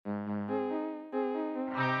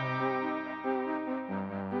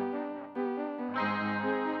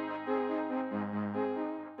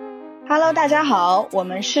Hello， 大家好，我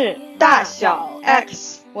们是大小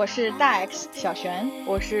X， 我是大 X 小璇，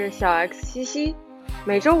我是小 X 西西。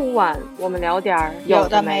每周五晚，我们聊点有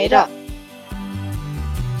的没的。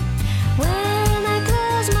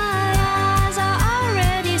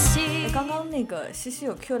刚刚那个西西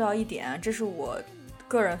有 Q 到一点，这是我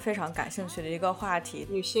个人非常感兴趣的一个话题，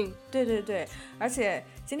女性。对对对，而且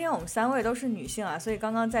今天我们三位都是女性啊，所以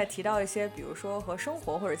刚刚在提到一些比如说和生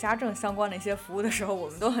活或者家政相关的一些服务的时候，我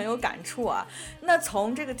们都很有感触啊。那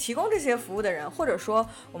从这个提供这些服务的人，或者说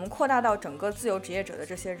我们扩大到整个自由职业者的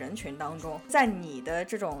这些人群当中，在你的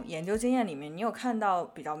这种研究经验里面，你有看到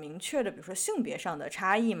比较明确的比如说性别上的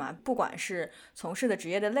差异吗？不管是从事的职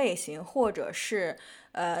业的类型，或者是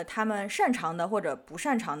他们擅长的或者不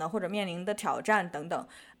擅长的，或者面临的挑战等等，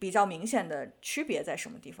比较明显的区别在什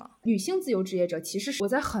么地方？女性自由职业者，其实是我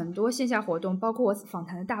在很多线下活动，包括我访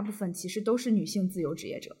谈的大部分其实都是女性自由职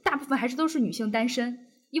业者，大部分还是都是女性单身。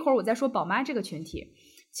一会儿我再说宝妈这个群体，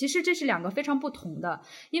其实这是两个非常不同的，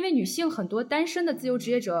因为女性很多单身的自由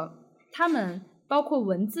职业者，他们包括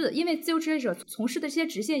文字，因为自由职业者从事的这些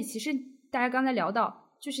职业，其实大家刚才聊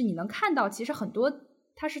到，就是你能看到其实很多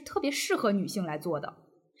它是特别适合女性来做的，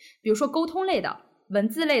比如说沟通类的、文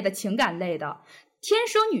字类的、情感类的，天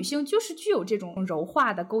生女性就是具有这种柔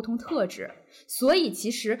化的沟通特质，所以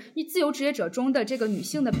其实自由职业者中的这个女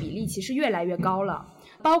性的比例其实越来越高了。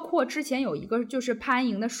包括之前有一个就是潘安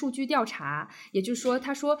营的数据调查，也就是说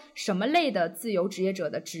他说什么类的自由职业者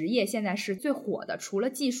的职业现在是最火的，除了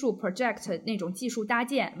技术 project 那种技术搭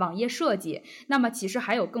建、网页设计，那么其实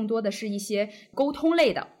还有更多的是一些沟通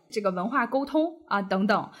类的，这个文化沟通啊等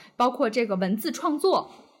等，包括这个文字创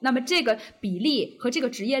作，那么这个比例和这个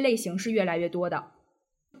职业类型是越来越多的。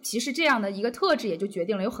其实这样的一个特质也就决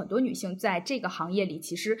定了有很多女性在这个行业里，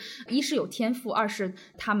其实一是有天赋，二是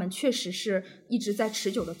她们确实是一直在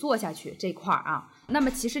持久的做下去这块啊。那么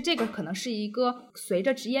其实这个可能是一个随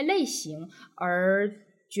着职业类型而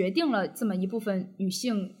决定了这么一部分女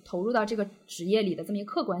性投入到这个职业里的这么一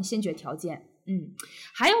个客观先决条件。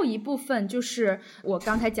还有一部分就是我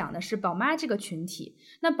刚才讲的是宝妈这个群体。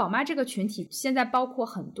那宝妈这个群体现在包括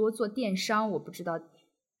很多做电商，我不知道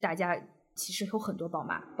大家其实有很多宝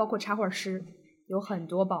妈，包括插画师有很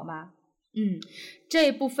多宝妈。这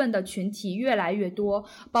一部分的群体越来越多，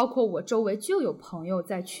包括我周围就有朋友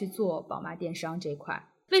在去做宝妈电商这一块。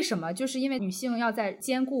为什么？就是因为女性要在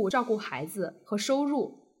兼顾照顾孩子和收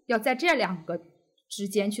入，要在这两个之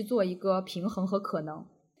间去做一个平衡和可能。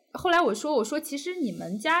后来我说其实你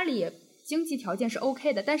们家里经济条件是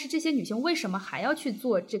OK 的，但是这些女性为什么还要去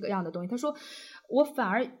做这个样的东西？她说我反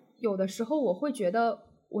而有的时候我会觉得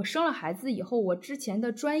我生了孩子以后，我之前的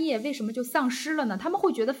专业为什么就丧失了呢？他们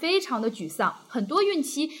会觉得非常的沮丧。很多孕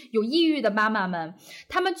期有抑郁的妈妈们，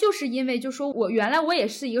他们就是因为就说我原来我也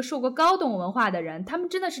是一个受过高等文化的人，他们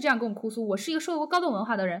真的是这样跟我哭诉，我是一个受过高等文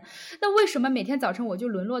化的人，那为什么每天早晨我就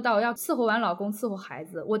沦落到要伺候完老公伺候孩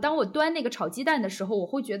子？当我端那个炒鸡蛋的时候，我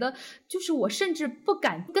会觉得就是我甚至不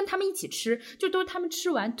敢跟他们一起吃，就都是他们吃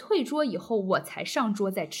完退桌以后我才上桌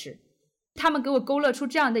再吃。他们给我勾勒出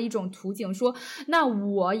这样的一种图景，说那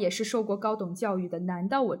我也是受过高等教育的，难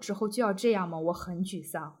道我之后就要这样吗？我很沮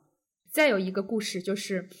丧。再有一个故事就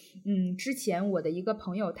是之前我的一个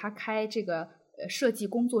朋友他开这个设计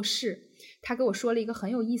工作室，他给我说了一个很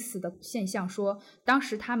有意思的现象，说当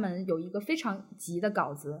时他们有一个非常急的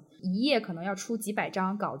稿子，一页可能要出几百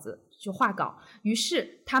张稿子就画稿，于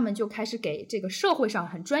是他们就开始给这个社会上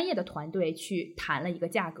很专业的团队去谈了一个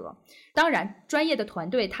价格。当然专业的团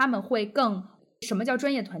队他们会更，什么叫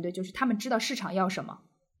专业团队？就是他们知道市场要什么，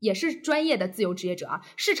也是专业的自由职业者啊，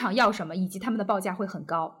市场要什么以及他们的报价会很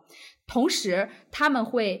高。同时他们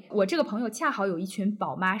会，我这个朋友恰好有一群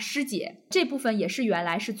宝妈师姐，这部分也是原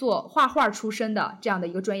来是做画画出身的这样的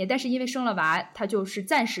一个专业，但是因为生了娃，他就是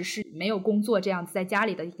暂时是没有工作，这样子在家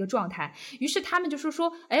里的一个状态。于是他们就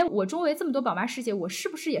说我周围这么多宝妈师姐，我是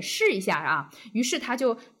不是也试一下啊？于是他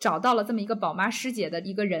就找到了这么一个宝妈师姐的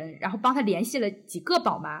一个人，然后帮他联系了几个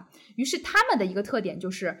宝妈。于是他们的一个特点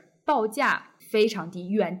就是报价非常低，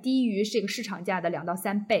远低于这个市场价的2到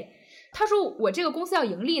3倍。他说我这个公司要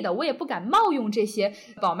盈利的，我也不敢冒用这些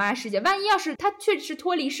宝妈师姐，万一要是他确实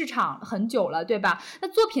脱离市场很久了，对吧？那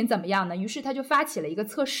作品怎么样呢？于是他就发起了一个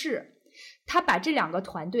测试，他把这2个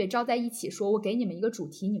团队招在一起，说我给你们一个主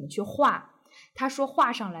题，你们去画。他说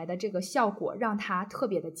画上来的这个效果让他特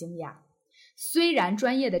别的惊讶。虽然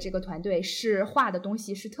专业的这个团队是画的东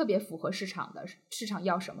西是特别符合市场的，市场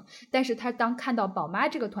要什么，但是他当看到宝妈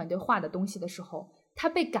这个团队画的东西的时候，他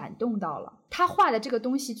被感动到了，他画的这个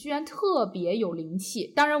东西居然特别有灵气。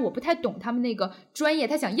当然我不太懂他们那个专业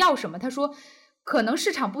他想要什么，他说可能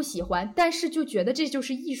市场不喜欢，但是就觉得这就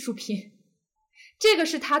是艺术品，这个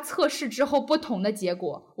是他测试之后不同的结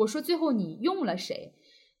果。我说最后你用了谁？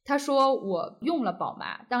他说我用了宝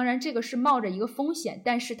妈，当然这个是冒着一个风险，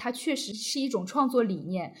但是它确实是一种创作理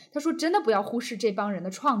念。他说真的不要忽视这帮人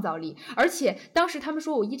的创造力，而且当时他们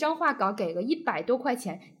说我一张画稿给个100多块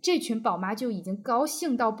钱，这群宝妈就已经高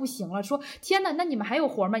兴到不行了，说天哪，那你们还有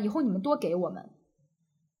活吗？以后你们多给我们。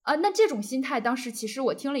那这种心态当时其实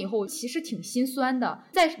我听了以后其实挺心酸的，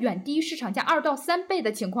在远低于市场价2到3倍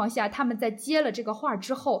的情况下，他们在接了这个画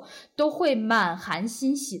之后都会满含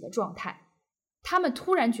欣喜的状态，他们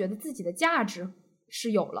突然觉得自己的价值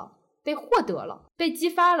是有了，被获得了，被激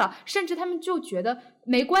发了，甚至他们就觉得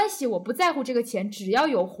没关系，我不在乎这个钱，只要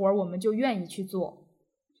有活我们就愿意去做。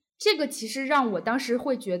这个其实让我当时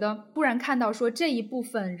会觉得，突然看到说这一部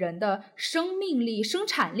分人的生命力、生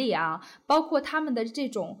产力啊，包括他们的这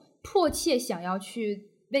种迫切想要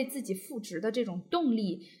去为自己复职的这种动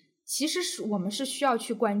力，其实是我们是需要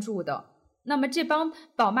去关注的。那么这帮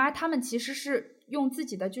宝妈他们其实是用自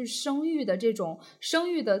己的就是生育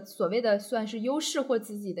的所谓的算是优势或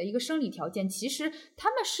自己的一个生理条件，其实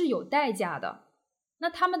他们是有代价的。那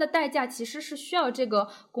他们的代价其实是需要这个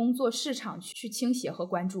工作市场去倾斜和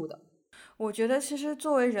关注的。我觉得其实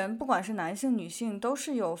作为人，不管是男性女性，都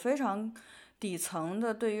是有非常底层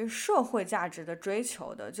的对于社会价值的追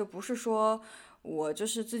求的，就不是说我就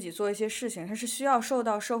是自己做一些事情，它是需要受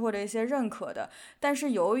到社会的一些认可的。但是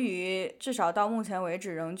由于至少到目前为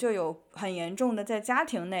止仍旧有很严重的在家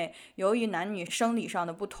庭内，由于男女生理上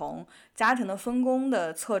的不同，家庭的分工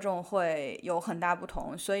的侧重会有很大不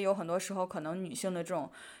同，所以有很多时候可能女性的这种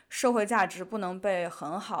社会价值不能被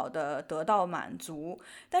很好的得到满足。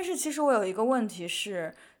但是其实我有一个问题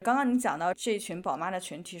是，刚刚你讲到这群宝妈的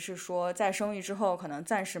群体是说在生育之后可能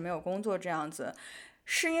暂时没有工作这样子，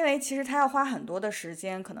是因为其实他要花很多的时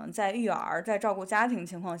间，可能在育儿在照顾家庭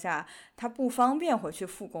情况下他不方便回去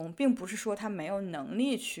复工，并不是说他没有能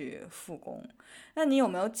力去复工。那你有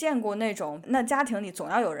没有见过那种，那家庭里总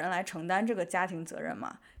要有人来承担这个家庭责任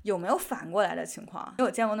吗？有没有反过来的情况？你有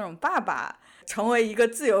见过那种爸爸成为一个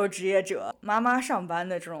自由职业者，妈妈上班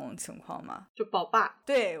的这种情况吗？就宝爸。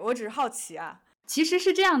对，我只是好奇啊。其实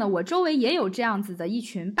是这样的，我周围也有这样子的一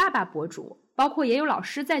群爸爸博主，包括也有老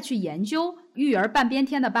师在去研究育儿半边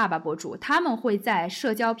天的爸爸博主，他们会在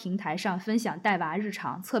社交平台上分享带娃日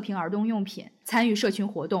常，测评儿童用品，参与社群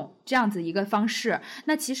活动，这样子一个方式。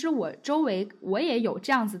那其实我周围我也有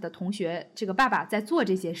这样子的同学，这个爸爸在做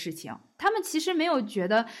这些事情，他们其实没有觉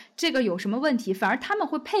得这个有什么问题，反而他们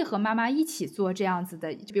会配合妈妈一起做这样子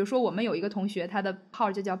的。比如说我们有一个同学，他的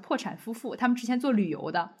号就叫破产夫妇，他们之前做旅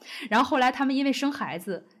游的，然后后来他们因为生孩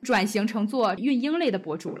子转型成做孕婴类的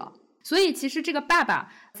博主了。所以其实这个爸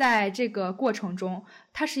爸在这个过程中，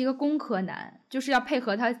他是一个工科男，就是要配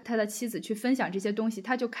合他的妻子去分享这些东西，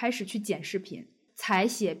他就开始去剪视频、采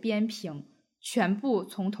写、编评，全部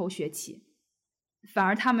从头学起。反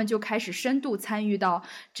而他们就开始深度参与到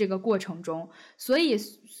这个过程中。所以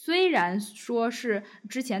虽然说是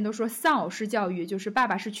之前都说丧偶式教育就是爸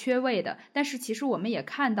爸是缺位的，但是其实我们也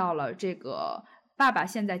看到了这个爸爸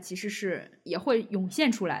现在其实是也会涌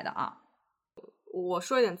现出来的啊。我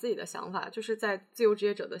说一点自己的想法，就是在自由职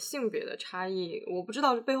业者的性别的差异，我不知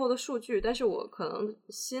道背后的数据，但是我可能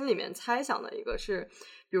心里面猜想的一个是，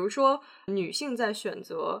比如说女性在选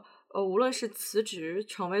择无论是辞职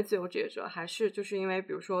成为自由职业者，还是就是因为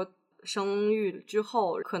比如说生育之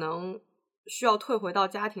后可能需要退回到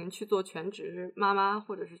家庭去做全职妈妈，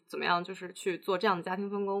或者是怎么样，就是去做这样的家庭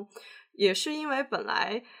分工，也是因为本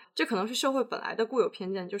来这可能是社会本来的固有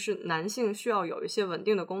偏见，就是男性需要有一些稳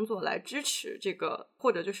定的工作来支持这个，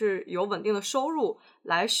或者就是有稳定的收入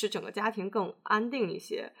来使整个家庭更安定一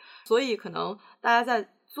些。所以可能大家在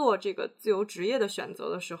做这个自由职业的选择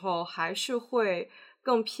的时候，还是会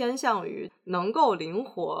更偏向于能够灵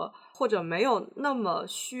活，或者没有那么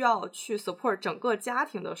需要去 support 整个家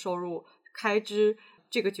庭的收入开支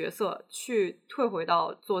这个角色，去退回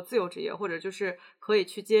到做自由职业，或者就是可以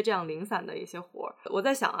去接这样零散的一些活。我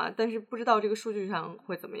在想啊，但是不知道这个数据上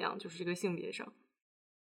会怎么样，就是这个性别上，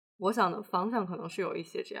我想的方向可能是有一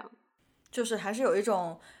些这样，就是还是有一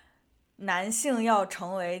种男性要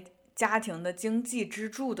成为家庭的经济支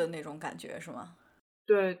柱的那种感觉，是吗？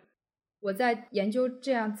对，我在研究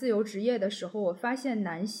这样自由职业的时候，我发现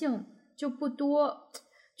男性就不多，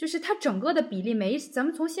就是他整个的比例咱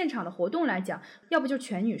们从现场的活动来讲，要不就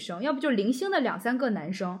全女生，要不就零星的2-3个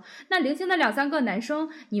男生。那零星的2-3个男生，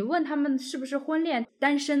你问他们是不是婚恋，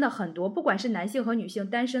单身的很多，不管是男性和女性，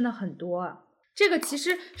单身的很多啊。这个其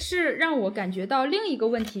实是让我感觉到另一个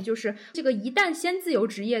问题，就是这个一旦先自由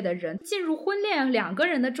职业的人进入婚恋2个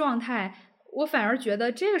人的状态，我反而觉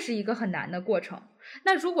得这个是一个很难的过程。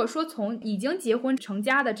那如果说从已经结婚成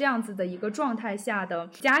家的这样子的一个状态下的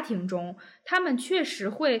家庭中，他们确实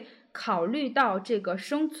会考虑到这个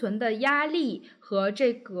生存的压力和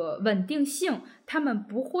这个稳定性，他们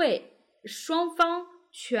不会双方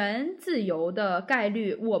全自由的概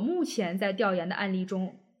率，我目前在调研的案例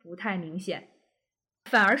中不太明显。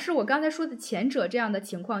反而是我刚才说的前者这样的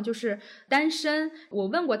情况，就是单身。我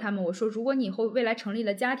问过他们，我说如果你以后未来成立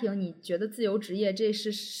了家庭，你觉得自由职业这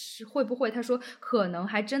是会不会？他说可能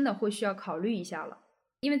还真的会需要考虑一下了，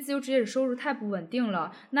因为自由职业者收入太不稳定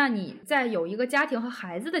了。那你在有一个家庭和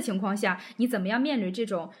孩子的情况下，你怎么样面对这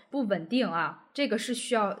种不稳定啊？这个是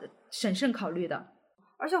需要审慎考虑的。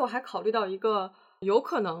而且我还考虑到一个有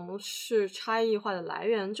可能是差异化的来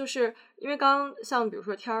源，就是因为刚刚像比如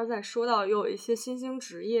说天儿在说到有一些新兴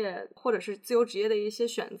职业或者是自由职业的一些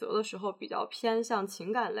选择的时候比较偏向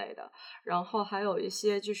情感类的，然后还有一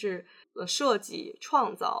些就是设计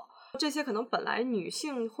创造，这些可能本来女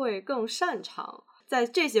性会更擅长，在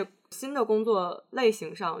这些新的工作类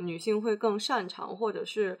型上女性会更擅长，或者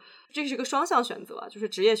是这是一个双向选择，就是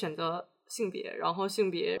职业选择性别，然后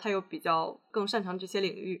性别它又比较更擅长这些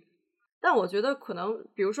领域。但我觉得可能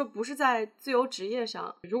比如说不是在自由职业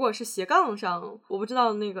上，如果是斜杠上，我不知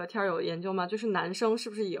道那个天儿有研究吗，就是男生是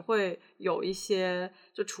不是也会有一些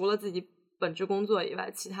就除了自己本职工作以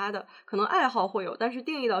外其他的可能爱好会有，但是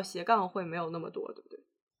定义到斜杠会没有那么多，对不对？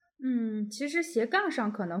其实斜杠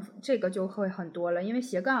上可能这个就会很多了，因为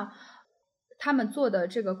斜杠他们做的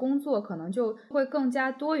这个工作可能就会更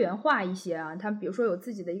加多元化一些啊。他比如说有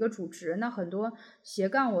自己的一个主职，那很多斜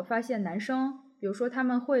杠我发现男生比如说他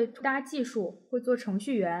们会搭技术，会做程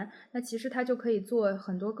序员，那其实他就可以做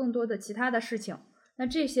很多更多的其他的事情。那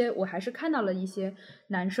这些我还是看到了一些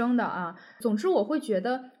男生的啊。总之我会觉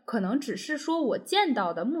得可能只是说我见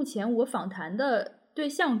到的目前我访谈的对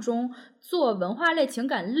象中做文化类情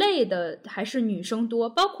感类的还是女生多，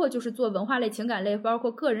包括就是做文化类情感类包括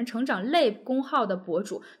个人成长类公号的博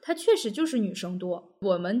主，他确实就是女生多。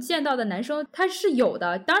我们见到的男生他是有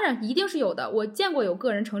的，当然一定是有的，我见过有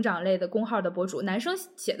个人成长类的公号的博主，男生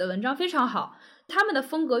写的文章非常好，他们的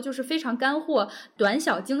风格就是非常干货短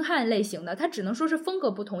小精悍类型的，他只能说是风格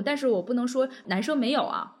不同，但是我不能说男生没有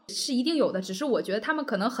啊，是一定有的，只是我觉得他们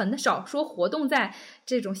可能很少说活动在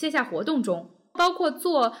这种线下活动中。包括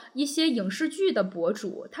做一些影视剧的博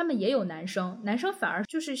主，他们也有男生反而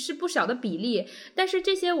是不小的比例。但是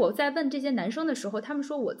这些我在问这些男生的时候，他们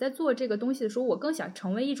说我在做这个东西的时候，我更想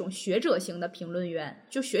成为一种学者型的评论员，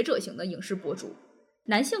就学者型的影视博主。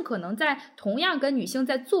男性可能在同样跟女性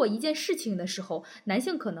在做一件事情的时候，男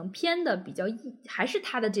性可能偏的比较还是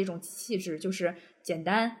他的这种气质就是简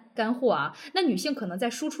单干货啊。那女性可能在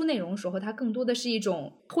输出内容的时候，它更多的是一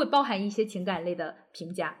种会包含一些情感类的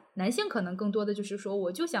评价，男性可能更多的就是说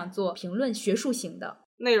我就想做评论学术型的，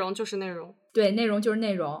内容就是内容，对，内容就是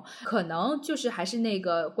内容，可能就是还是那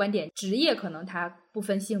个观点，职业可能它不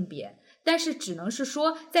分性别，但是只能是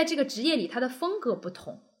说在这个职业里它的风格不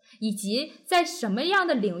同，以及在什么样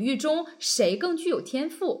的领域中谁更具有天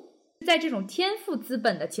赋。在这种天赋资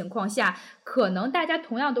本的情况下，可能大家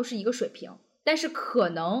同样都是一个水平，但是可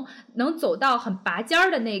能能走到很拔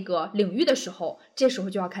尖的那个领域的时候，这时候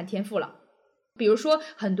就要看天赋了。比如说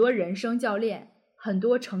很多人生教练，很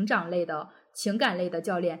多成长类的情感类的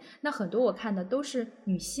教练，那很多我看的都是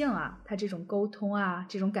女性啊，她这种沟通啊，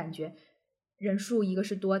这种感觉人数一个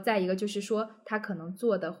是多，再一个就是说她可能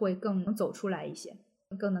做的会更能走出来一些，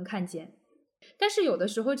更能看见。但是有的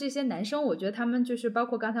时候这些男生，我觉得他们就是包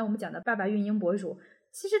括刚才我们讲的爸爸运营博主，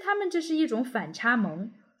其实他们这是一种反差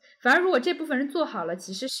萌，反而如果这部分人做好了，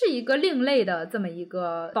其实是一个另类的这么一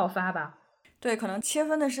个爆发吧。对，可能切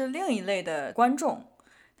分的是另一类的观众，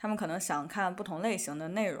他们可能想看不同类型的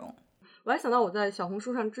内容。我还想到我在小红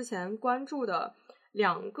书上之前关注的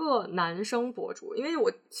2个男生博主，因为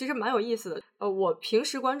我其实蛮有意思的，我平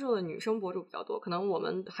时关注的女生博主比较多，可能我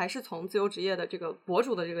们还是从自由职业的这个博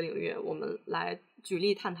主的这个领域我们来举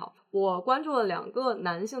例探讨。我关注了2个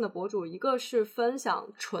男性的博主，一个是分享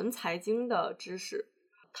纯财经的知识，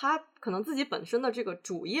他可能自己本身的这个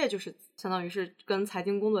主业就是相当于是跟财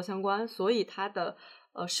经工作相关，所以他的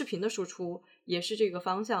视频的输出也是这个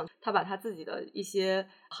方向，他把他自己的一些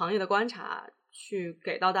行业的观察去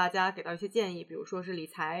给到大家，给到一些建议，比如说是理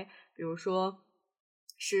财，比如说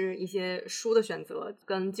是一些书的选择，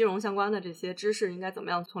跟金融相关的这些知识应该怎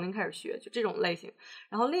么样从零开始学，就这种类型。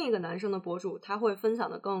然后另一个男生的博主他会分享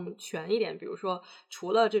的更全一点，比如说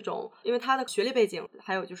除了这种因为他的学历背景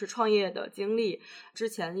还有就是创业的经历，之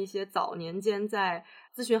前一些早年间在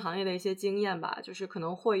咨询行业的一些经验吧，就是可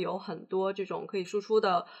能会有很多这种可以输出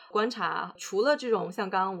的观察。除了这种像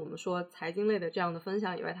刚刚我们说财经类的这样的分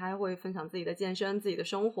享以外，他还会分享自己的健身、自己的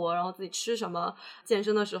生活，然后自己吃什么，健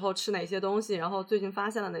身的时候吃哪些东西，然后最近发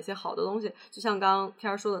现了哪些好的东西。就像刚刚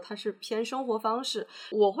Pierre说的，他是偏生活方式。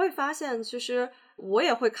我会发现其实我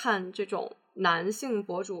也会看这种男性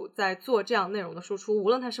博主在做这样内容的输出，无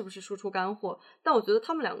论他是不是输出干货，但我觉得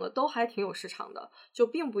他们两个都还挺有市场的，就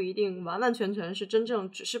并不一定完完全全是真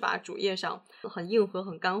正只是把主页上很硬核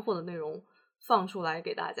很干货的内容放出来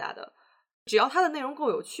给大家的。只要他的内容够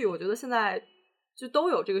有趣，我觉得现在就都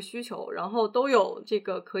有这个需求，然后都有这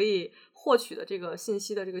个可以获取的这个信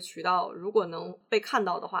息的这个渠道，如果能被看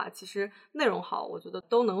到的话，其实内容好，我觉得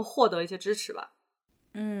都能获得一些支持吧。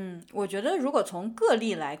我觉得如果从个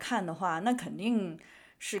例来看的话，那肯定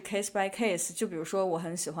是 case by case。 就比如说我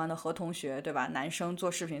很喜欢的何同学，对吧，男生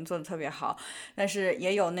做视频做得特别好，但是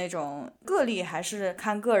也有那种个例还是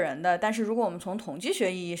看个人的。但是如果我们从统计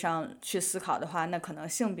学意义上去思考的话，那可能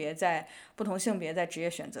不同性别在职业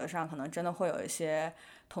选择上可能真的会有一些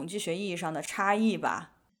统计学意义上的差异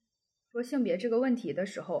吧。说性别这个问题的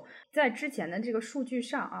时候，在之前的这个数据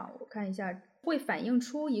上啊，我看一下，会反映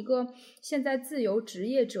出一个现在自由职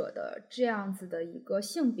业者的这样子的一个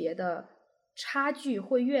性别的差距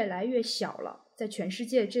会越来越小了。在全世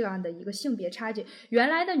界这样的一个性别差距，原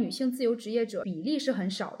来的女性自由职业者比例是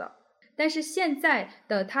很少的，但是现在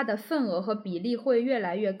的它的份额和比例会越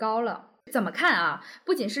来越高了。怎么看啊？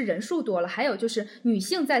不仅是人数多了，还有就是女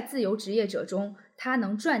性在自由职业者中她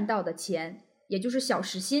能赚到的钱，也就是小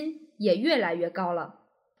时薪也越来越高了。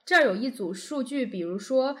这儿有一组数据，比如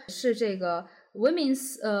说是这个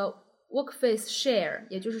Women's Workforce Share，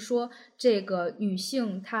 也就是说这个女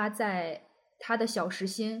性她在她的小时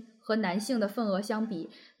薪和男性的份额相比，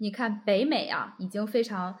你看北美啊已经非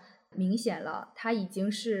常明显了，它已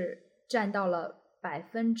经是占到了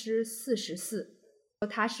44%，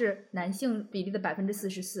它是男性比例的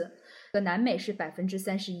44%，南美是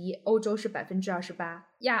31%，欧洲是28%，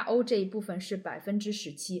亚欧这一部分是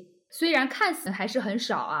17%。虽然看似还是很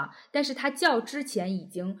少啊，但是它较之前已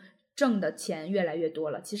经挣的钱越来越多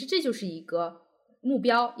了。其实这就是一个目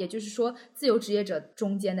标，也就是说自由职业者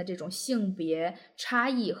中间的这种性别差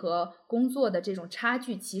异和工作的这种差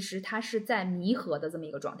距，其实它是在弥合的这么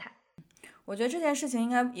一个状态。我觉得这件事情应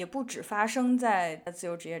该也不只发生在自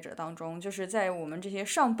由职业者当中，就是在我们这些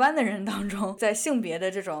上班的人当中，在性别的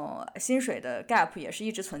这种薪水的 gap 也是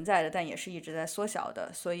一直存在的，但也是一直在缩小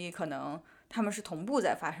的，所以可能他们是同步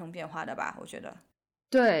在发生变化的吧，我觉得。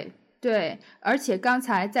对，而且刚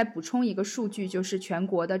才再补充一个数据，就是全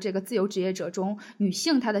国的这个自由职业者中，女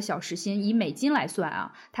性她的小时薪以美金来算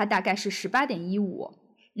啊，它大概是18.15，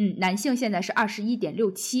男性现在是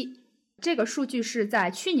21.67。这个数据是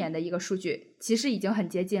在去年的一个数据，其实已经很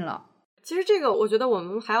接近了。其实这个我觉得我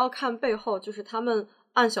们还要看背后，就是他们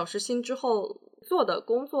按小时薪之后做的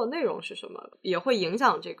工作内容是什么，也会影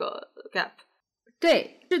响这个 gap。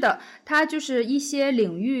对，是的，它就是一些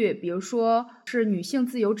领域，比如说是女性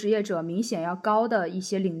自由职业者明显要高的一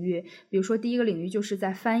些领域，比如说第一个领域就是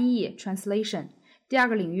在翻译 translation， 第二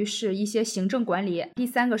个领域是一些行政管理，第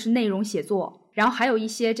三个是内容写作，然后还有一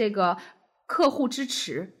些这个客户支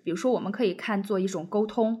持，比如说我们可以看作一种沟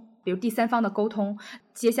通，比如第三方的沟通。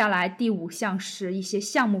接下来第5项是一些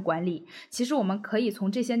项目管理。其实我们可以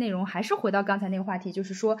从这些内容还是回到刚才那个话题，就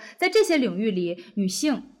是说在这些领域里，女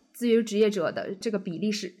性自由职业者的这个比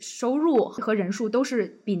例是收入和人数都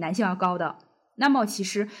是比男性要高的。那么其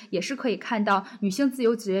实也是可以看到女性自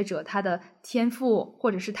由职业者她的天赋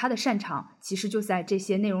或者是她的擅长，其实就在这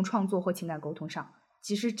些内容创作或情感沟通上，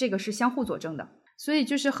其实这个是相互佐证的。所以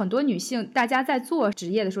就是很多女性大家在做职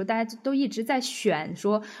业的时候，大家都一直在选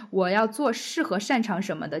说我要做适合擅长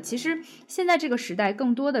什么的。其实现在这个时代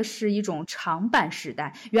更多的是一种长板时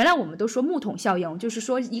代。原来我们都说木桶效应，就是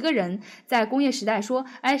说一个人在工业时代说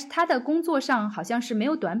他的工作上好像是没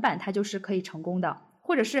有短板，他就是可以成功的，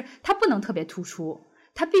或者是他不能特别突出，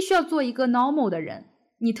他必须要做一个 normal 的人，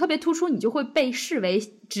你特别突出你就会被视为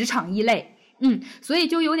职场异类。所以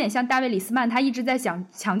就有点像大卫·李斯曼，他一直在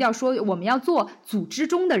强调说我们要做组织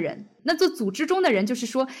中的人。那做组织中的人就是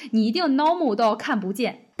说你一定 normal 到看不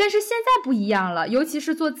见，但是现在不一样了，尤其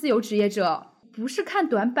是做自由职业者，不是看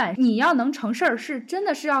短板，你要能成事儿，是真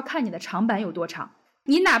的是要看你的长板有多长。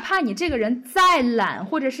你哪怕你这个人再懒，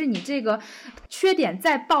或者是你这个缺点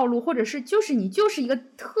再暴露，或者是你就是一个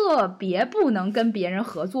特别不能跟别人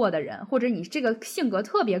合作的人，或者你这个性格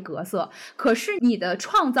特别格色，可是你的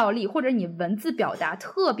创造力或者你文字表达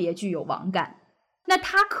特别具有网感，那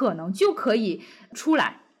他可能就可以出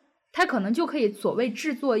来。他可能就可以所谓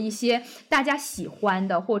制作一些大家喜欢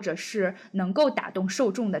的或者是能够打动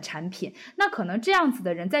受众的产品，那可能这样子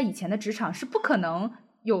的人在以前的职场是不可能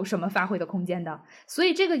有什么发挥的空间的，所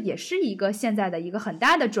以这个也是一个现在的一个很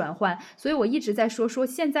大的转换。所以我一直在说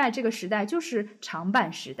现在这个时代就是长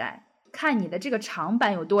板时代，看你的这个长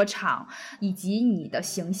板有多长，以及你的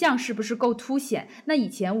形象是不是够凸显。那以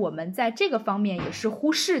前我们在这个方面也是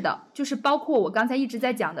忽视的，就是包括我刚才一直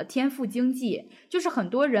在讲的天赋经济，就是很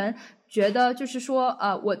多人觉得就是说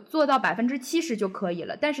我做到70%就可以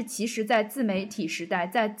了，但是其实在自媒体时代，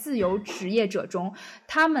在自由职业者中，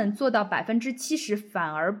他们做到70%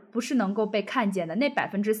反而不是能够被看见的，那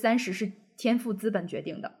30%是天赋资本决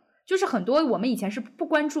定的。就是很多我们以前是不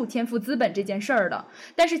关注天赋资本这件事儿的，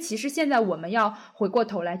但是其实现在我们要回过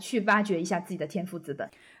头来去挖掘一下自己的天赋资本。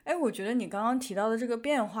我觉得你刚刚提到的这个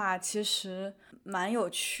变化其实蛮有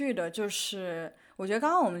趣的，就是我觉得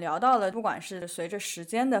刚刚我们聊到了，不管是随着时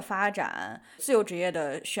间的发展，自由职业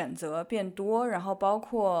的选择变多，然后包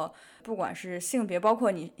括不管是性别，包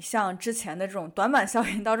括你像之前的这种短板效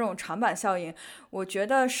应到这种长板效应，我觉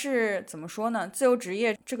得是怎么说呢？自由职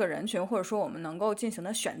业这个人群，或者说我们能够进行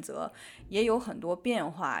的选择也有很多变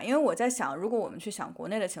化。因为我在想，如果我们去想国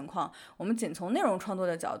内的情况，我们仅从内容创作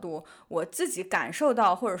的角度，我自己感受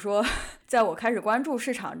到，或者说在我开始关注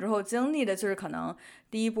市场之后经历的，就是可能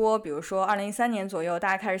第一波，比如说2013年左右，大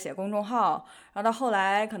家开始写公众号，然后到后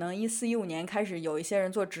来可能14、15年开始有一些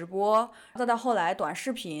人做直播，再到后来短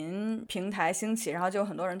视频平台兴起，然后就有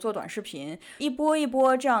很多人做短视频，一波一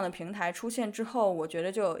波这样的平台出现之后，我觉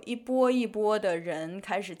得就有一波一波的人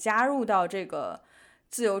开始加入到这个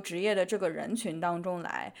自由职业的这个人群当中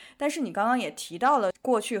来。但是你刚刚也提到了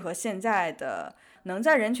过去和现在的能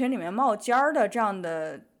在人群里面冒尖儿的这样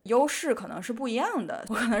的优势可能是不一样的，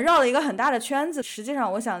我可能绕了一个很大的圈子。实际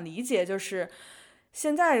上我想理解，就是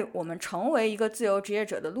现在我们成为一个自由职业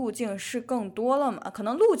者的路径是更多了吗？可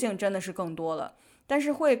能路径真的是更多了，但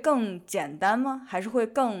是会更简单吗？还是会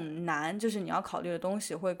更难？就是你要考虑的东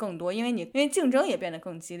西会更多，因为竞争也变得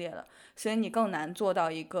更激烈了，所以你更难做到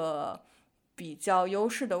一个比较优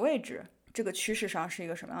势的位置。这个趋势上是一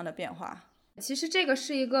个什么样的变化？其实这个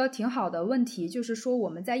是一个挺好的问题，就是说我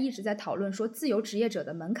们一直在讨论说自由职业者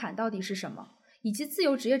的门槛到底是什么，以及自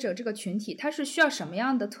由职业者这个群体它是需要什么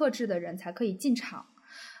样的特质的人才可以进场。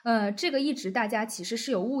这个一直大家其实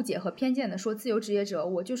是有误解和偏见的，说自由职业者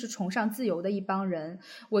我就是崇尚自由的一帮人，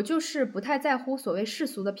我就是不太在乎所谓世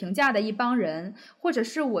俗的评价的一帮人，或者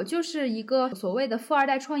是我就是一个所谓的富二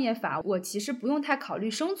代创业法，我其实不用太考虑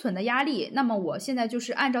生存的压力，那么我现在就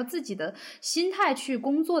是按照自己的心态去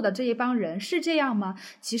工作的这一帮人，是这样吗？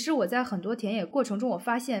其实我在很多田野过程中我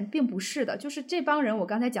发现并不是的，就是这帮人我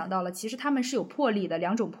刚才讲到了，其实他们是有魄力的，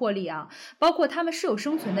两种魄力啊，包括他们是有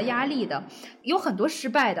生存的压力的，有很多失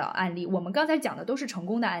败的案例，我们刚才讲的都是成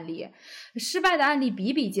功的案例，失败的案例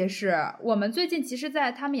比比皆是。我们最近其实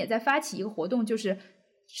他们也在发起一个活动，就是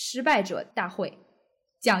失败者大会，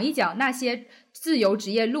讲一讲那些自由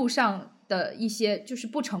职业路上的一些就是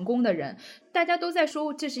不成功的人。大家都在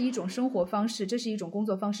说这是一种生活方式，这是一种工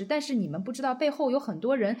作方式，但是你们不知道背后有很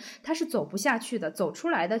多人他是走不下去的，走出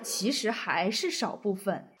来的其实还是少部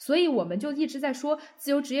分。所以我们就一直在说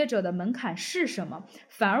自由职业者的门槛是什么，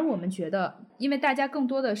反而我们觉得因为大家更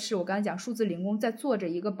多的是我刚才讲数字零工在做着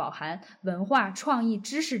一个饱含文化创意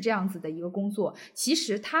知识这样子的一个工作，其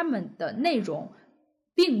实他们的内容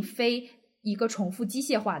并非一个重复机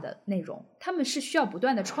械化的内容，他们是需要不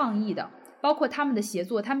断的创意的，包括他们的协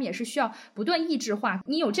作，他们也是需要不断异质化，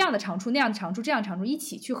你有这样的长处那样的长处这样的长处一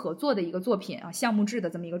起去合作的一个作品啊，项目制的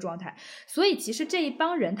这么一个状态。所以其实这一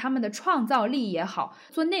帮人他们的创造力也好，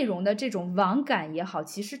做内容的这种网感也好，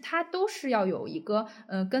其实他都是要有一个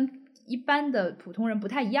跟一般的普通人不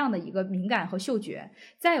太一样的一个敏感和嗅觉。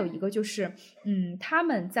再有一个就是他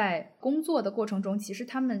们在工作的过程中其实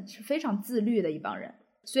他们是非常自律的一帮人，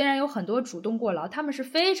虽然有很多主动过劳，他们是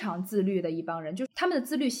非常自律的一帮人，就是他们的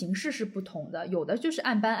自律形式是不同的，有的就是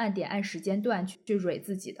按班按点按时间段去蕊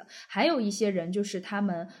自己的，还有一些人就是他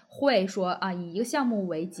们会说以一个项目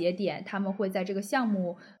为节点，他们会在这个项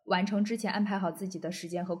目完成之前安排好自己的时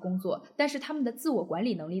间和工作，但是他们的自我管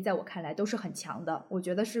理能力在我看来都是很强的，我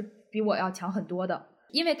觉得是比我要强很多的，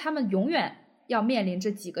因为他们永远要面临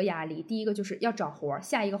这几个压力，第一个就是要找活，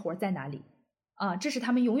下一个活在哪里这是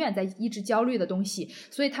他们永远在一直焦虑的东西，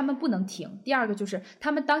所以他们不能停。第二个就是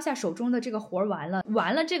他们当下手中的这个活完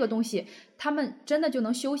了这个东西，他们真的就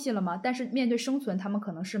能休息了吗？但是面对生存，他们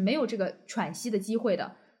可能是没有这个喘息的机会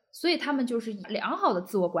的，所以他们就是良好的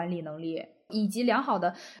自我管理能力以及良好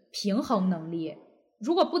的平衡能力。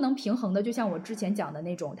如果不能平衡的，就像我之前讲的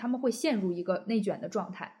那种，他们会陷入一个内卷的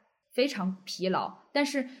状态。非常疲劳，但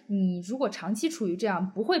是你如果长期处于这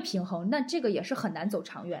样不会平衡，那这个也是很难走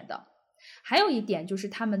长远的。还有一点就是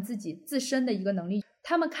他们自己自身的一个能力，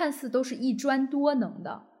他们看似都是一专多能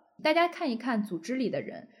的。大家看一看组织里的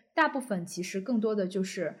人，大部分其实更多的就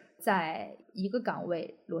是在一个岗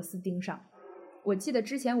位螺丝钉上。我记得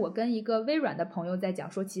之前我跟一个微软的朋友在讲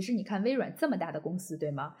说，其实你看微软这么大的公司，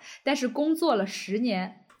对吗？但是工作了10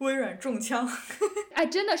年，微软中枪。哎，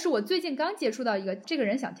真的是我最近刚接触到一个，这个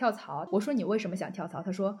人想跳槽。我说你为什么想跳槽？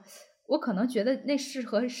他说我可能觉得那适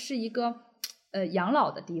合是一个养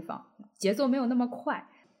老的地方，节奏没有那么快。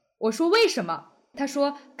我说为什么？他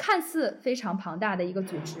说看似非常庞大的一个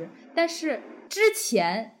组织，但是之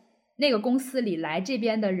前那个公司里来这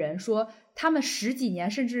边的人说他们10几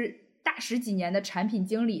年甚至大10几年的产品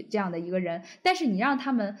经理这样的一个人，但是你让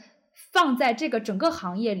他们放在这个整个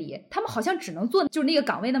行业里，他们好像只能做就那个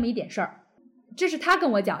岗位那么一点事儿。这是他跟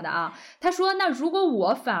我讲的啊。他说那如果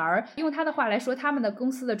我反而用他的话来说，他们的公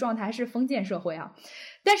司的状态是封建社会啊，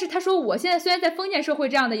但是他说我现在虽然在封建社会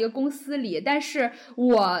这样的一个公司里，但是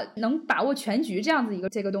我能把握全局这样子一个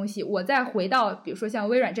这个东西，我再回到比如说像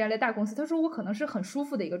微软这样的大公司，他说我可能是很舒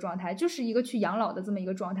服的一个状态，就是一个去养老的这么一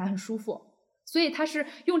个状态，很舒服。所以他是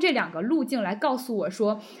用这2个路径来告诉我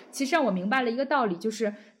说，其实让我明白了一个道理，就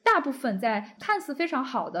是大部分在看似非常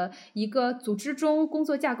好的一个组织中工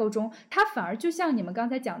作架构中，他反而就像你们刚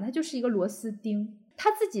才讲的，他就是一个螺丝钉，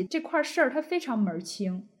他自己这块事儿他非常门儿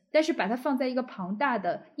清，但是把它放在一个庞大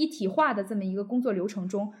的一体化的这么一个工作流程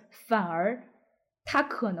中，反而他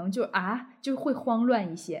可能就会慌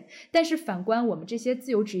乱一些。但是反观我们这些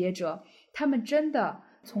自由职业者，他们真的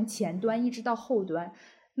从前端一直到后端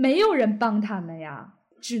没有人帮他们呀，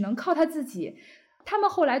只能靠他自己。他们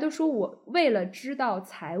后来都说，我为了知道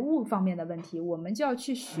财务方面的问题，我们就要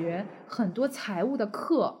去学很多财务的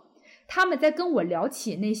课。他们在跟我聊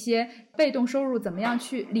起那些被动收入怎么样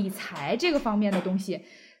去理财这个方面的东西，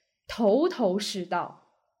头头是道。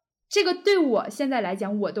这个对我现在来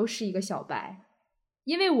讲，我都是一个小白。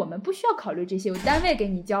因为我们不需要考虑这些，有单位给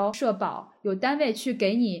你交社保，有单位去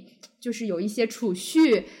给你就是有一些储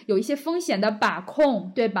蓄，有一些风险的把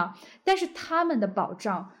控，对吧？但是他们的保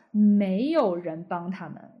障没有人帮他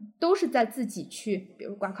们，都是在自己去比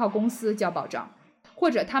如挂靠公司交保障，或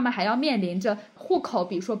者他们还要面临着户口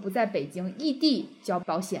比如说不在北京异地交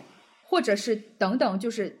保险，或者是等等，就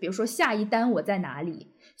是比如说下一单我在哪里，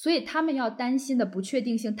所以他们要担心的不确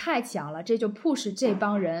定性太强了，这就push这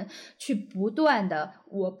帮人去不断的，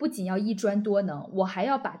我不仅要一专多能，我还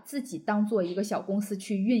要把自己当做一个小公司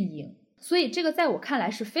去运营。所以这个在我看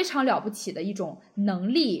来是非常了不起的一种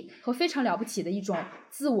能力和非常了不起的一种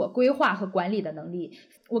自我规划和管理的能力。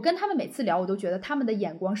我跟他们每次聊，我都觉得他们的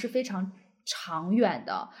眼光是非常长远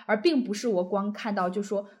的，而并不是我光看到就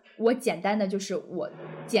说我简单的就是我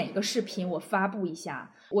剪一个视频我发布一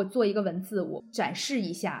下，我做一个文字我展示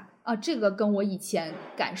一下啊，这个跟我以前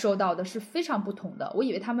感受到的是非常不同的。我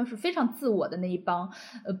以为他们是非常自我的那一帮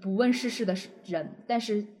不问世事的人，但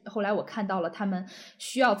是后来我看到了他们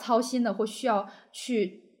需要操心的或需要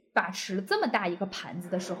去把持这么大一个盘子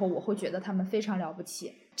的时候，我会觉得他们非常了不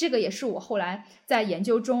起。这个也是我后来在研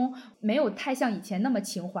究中没有太像以前那么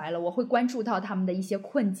情怀了，我会关注到他们的一些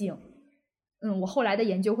困境。我后来的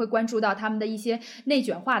研究会关注到他们的一些内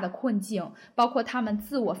卷化的困境，包括他们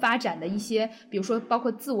自我发展的一些，比如说包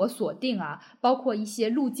括自我锁定啊，包括一些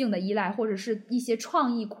路径的依赖，或者是一些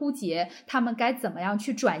创意枯竭，他们该怎么样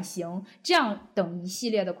去转型，这样等一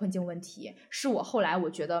系列的困境问题，是我后来我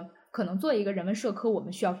觉得可能作为一个人文社科我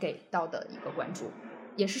们需要给到的一个关注，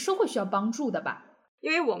也是社会需要帮助的吧。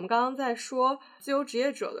因为我们刚刚在说自由职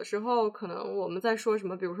业者的时候，可能我们在说什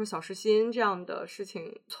么比如说小时薪这样的事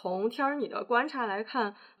情，从天儿你的观察来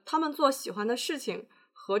看，他们做喜欢的事情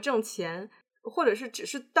和挣钱，或者是只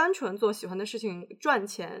是单纯做喜欢的事情赚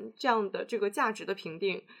钱，这样的这个价值的评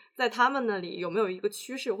定，在他们那里有没有一个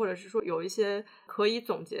趋势，或者是说有一些可以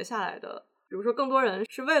总结下来的，比如说更多人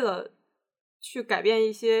是为了去改变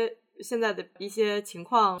一些现在的一些情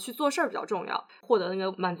况去做事儿比较重要，获得那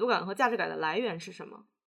个满足感和价值感的来源是什么？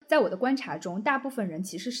在我的观察中，大部分人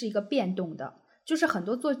其实是一个变动的，就是很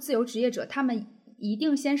多做自由职业者，他们一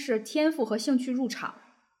定先是天赋和兴趣入场，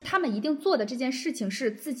他们一定做的这件事情是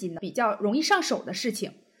自己比较容易上手的事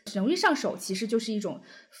情，容易上手其实就是一种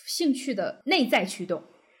兴趣的内在驱动，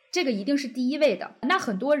这个一定是第一位的。那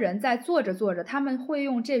很多人在做着做着，他们会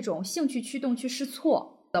用这种兴趣驱动去试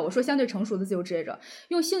错，我说相对成熟的自由职业者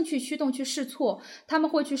用兴趣驱动去试错，他们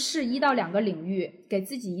会去试1到2个领域，给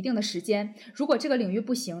自己一定的时间，如果这个领域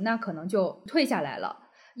不行，那可能就退下来了。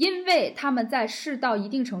因为他们在试到一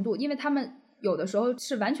定程度，因为他们有的时候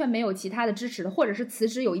是完全没有其他的支持的，或者是辞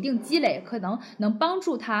职有一定积累，可能能帮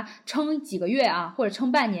助他撑几个月啊，或者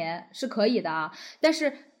撑半年是可以的啊。但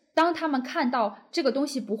是当他们看到这个东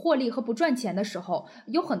西不获利和不赚钱的时候，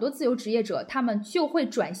有很多自由职业者他们就会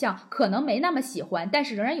转向可能没那么喜欢但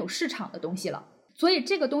是仍然有市场的东西了。所以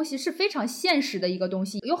这个东西是非常现实的一个东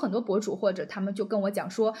西。有很多博主或者他们就跟我讲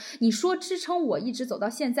说，你说支撑我一直走到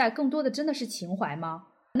现在更多的真的是情怀吗？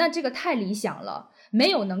那这个太理想了，没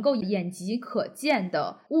有能够眼及可见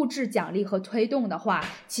的物质奖励和推动的话，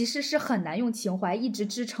其实是很难用情怀一直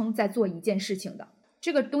支撑在做一件事情的。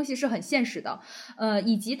这个东西是很现实的，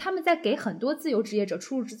以及他们在给很多自由职业者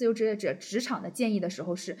初入自由职业者职场的建议的时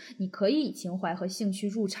候是，你可以以情怀和兴趣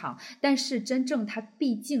入场，但是真正它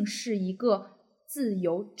毕竟是一个自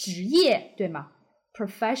由职业，对吗？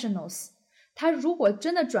 Professionals， 它如果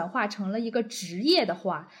真的转化成了一个职业的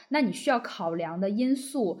话，那你需要考量的因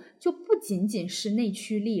素就不仅仅是内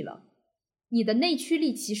驱力了。你的内驱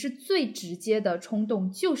力其实最直接的冲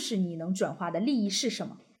动就是你能转化的利益是什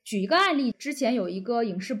么。举一个案例，之前有一个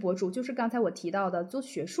影视博主，就是刚才我提到的做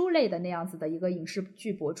学术类的那样子的一个影视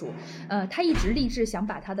剧博主，他一直立志想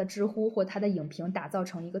把他的知乎或他的影评打造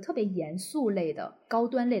成一个特别严肃类的高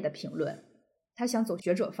端类的评论，他想走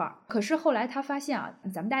学者范儿。可是后来他发现啊，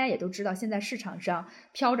咱们大家也都知道，现在市场上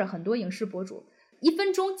飘着很多影视博主1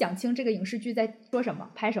分钟讲清这个影视剧在说什么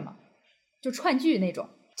拍什么，就串剧那种。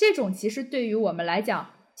这种其实对于我们来讲，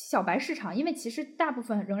小白市场，因为其实大部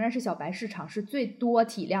分仍然是小白市场，是最多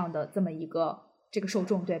体量的这么一个这个受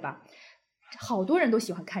众，对吧？好多人都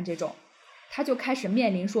喜欢看这种，他就开始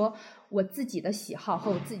面临说我自己的喜好和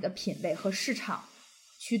我自己的品味和市场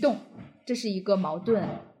驱动，这是一个矛盾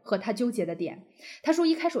和他纠结的点。他说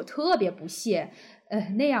一开始我特别不屑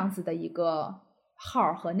那样子的一个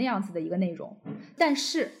号和那样子的一个内容，但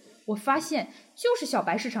是我发现就是小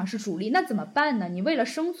白市场是主力，那怎么办呢？你为了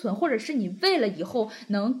生存，或者是你为了以后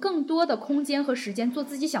能更多的空间和时间做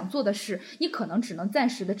自己想做的事，你可能只能暂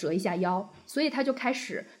时的折一下腰。所以他就开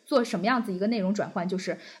始做什么样子一个内容转换，就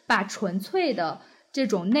是把纯粹的这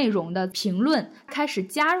种内容的评论开始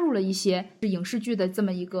加入了一些影视剧的这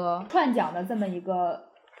么一个串讲的这么一个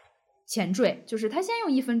前缀，就是他先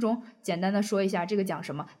用1分钟简单的说一下这个讲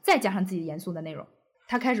什么，再加上自己严肃的内容。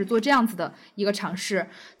他开始做这样子的一个尝试，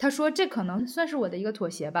他说这可能算是我的一个妥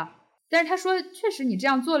协吧，但是他说确实你这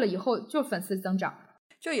样做了以后就粉丝增长，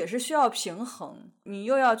就也是需要平衡，你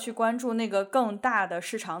又要去关注那个更大的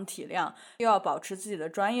市场体量，又要保持自己的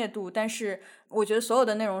专业度。但是我觉得所有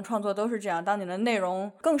的内容创作都是这样，当你的内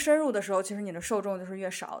容更深入的时候，其实你的受众就是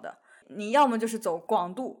越少的。你要么就是走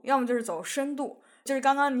广度，要么就是走深度，就是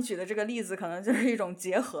刚刚你举的这个例子可能就是一种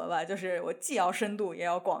结合吧，就是我既要深度也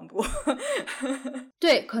要广度。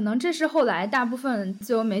对，可能这是后来大部分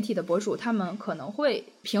自由媒体的博主他们可能会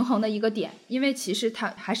平衡的一个点，因为其实他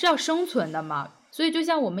还是要生存的嘛。所以就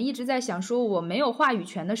像我们一直在想说，我没有话语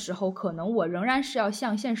权的时候，可能我仍然是要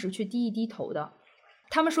向现实去低一低头的。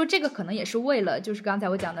他们说这个可能也是为了，就是刚才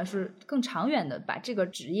我讲的是更长远的，把这个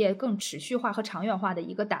职业更持续化和长远化的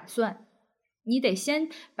一个打算。你得先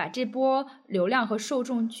把这波流量和受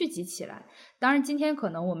众聚集起来。当然今天可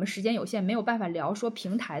能我们时间有限，没有办法聊说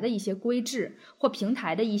平台的一些规制或平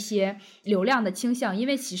台的一些流量的倾向，因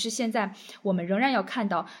为其实现在我们仍然要看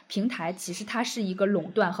到平台其实它是一个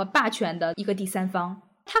垄断和霸权的一个第三方，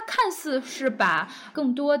它看似是把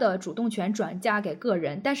更多的主动权转嫁给个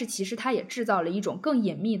人，但是其实它也制造了一种更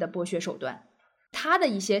隐秘的剥削手段。它的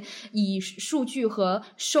一些以数据和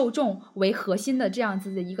受众为核心的这样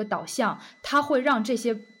子的一个导向，它会让这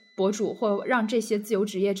些博主或让这些自由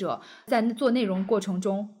职业者在做内容过程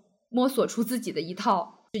中摸索出自己的一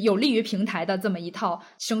套有利于平台的这么一套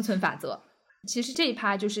生存法则。其实这一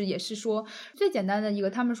趴就是也是说最简单的一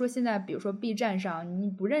个，他们说现在比如说 B 站上你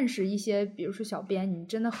不认识一些比如说小编，你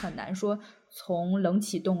真的很难说从冷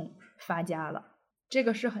启动发家了，这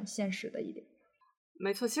个是很现实的一点。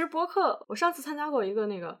没错，其实播客我上次参加过一个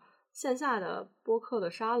那个线下的播客的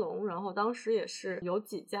沙龙，然后当时也是有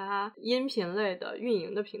几家音频类的运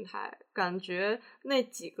营的平台，感觉那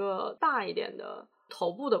几个大一点的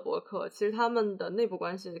头部的播客其实他们的内部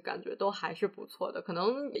关系感觉都还是不错的，可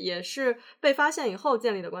能也是被发现以后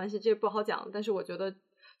建立的关系，这不好讲，但是我觉得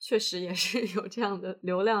确实也是有这样的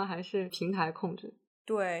流量还是平台控制。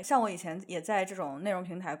对，像我以前也在这种内容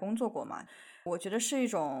平台工作过嘛，我觉得是一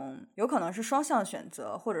种有可能是双向选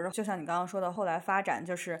择，或者说就像你刚刚说的后来发展，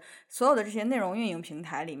就是所有的这些内容运营平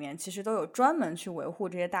台里面其实都有专门去维护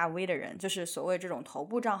这些大 V 的人，就是所谓这种头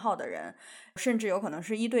部账号的人，甚至有可能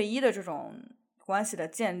是1对1的这种关系的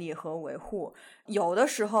建立和维护。有的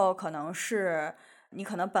时候可能是你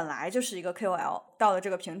可能本来就是一个 KOL， 到了这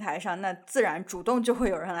个平台上，那自然主动就会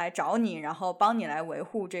有人来找你，然后帮你来维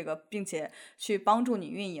护这个，并且去帮助你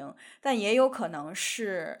运营。但也有可能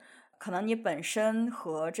是可能你本身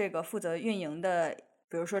和这个负责运营的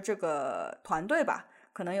比如说这个团队吧，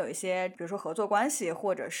可能有一些比如说合作关系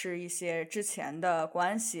或者是一些之前的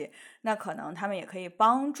关系，那可能他们也可以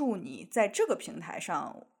帮助你在这个平台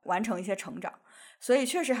上完成一些成长。所以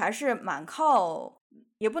确实还是蛮靠，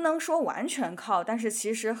也不能说完全靠，但是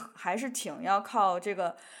其实还是挺要靠这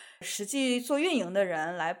个实际做运营的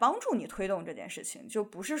人来帮助你推动这件事情，就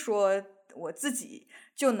不是说我自己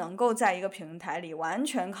就能够在一个平台里完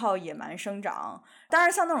全靠野蛮生长。当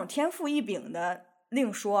然像那种天赋异禀的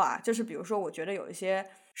另说啊，就是比如说我觉得有一些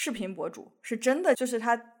视频博主是真的就是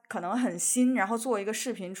他可能很新，然后做一个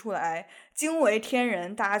视频出来惊为天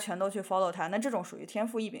人，大家全都去 follow 他，那这种属于天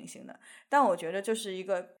赋异禀型的。但我觉得就是一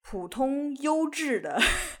个普通优质的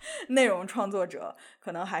内容创作者，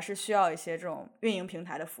可能还是需要一些这种运营平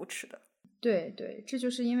台的扶持的。对对，这就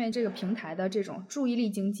是因为这个平台的这种注意力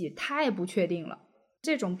经济太不确定了，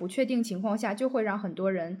这种不确定情况下就会让很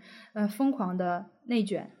多人疯狂的内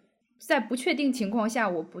卷。在不确定情况下，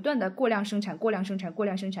我不断的过量生产，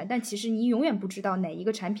但其实你永远不知道哪一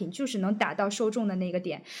个产品就是能打到受众的那个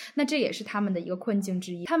点，那这也是他们的一个困境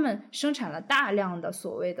之一。他们生产了大量的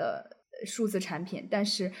所谓的数字产品，但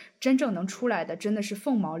是真正能出来的真的是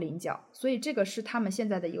凤毛麟角，所以这个是他们现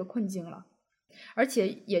在的一个困境了。而且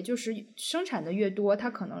也就是生产的越多，它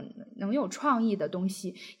可能能有创意的东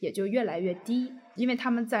西也就越来越低，因为他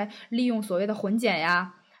们在利用所谓的混剪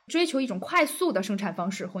呀，追求一种快速的生产方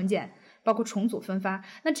式，混剪包括重组分发，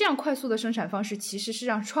那这样快速的生产方式其实是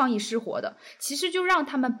让创意失活的，其实就让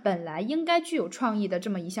他们本来应该具有创意的这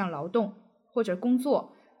么一项劳动或者工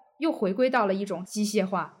作又回归到了一种机械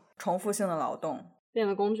化重复性的劳动，变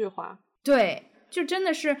得工具化。对，就真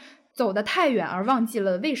的是走得太远而忘记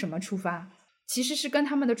了为什么出发，其实是跟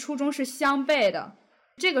他们的初衷是相悖的。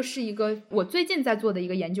这个是一个我最近在做的一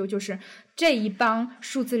个研究，就是这一帮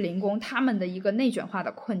数字零工他们的一个内卷化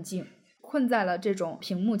的困境，困在了这种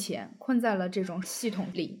屏幕前，困在了这种系统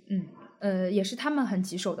里，也是他们很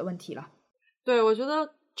棘手的问题了。对，我觉得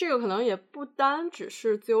这个可能也不单只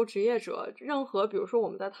是自由职业者，任何比如说我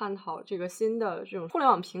们在探讨这个新的这种互联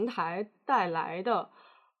网平台带来的，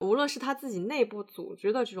无论是他自己内部组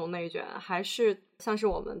织的这种内卷，还是像是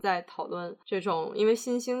我们在讨论这种因为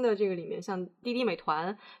新兴的这个里面，像滴滴美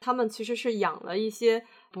团，他们其实是养了一些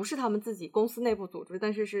不是他们自己公司内部组织，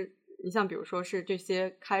但是你像比如说是这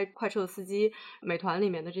些开快车的司机，美团里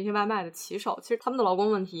面的这些外卖的骑手，其实他们的劳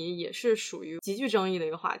工问题也是属于极具争议的一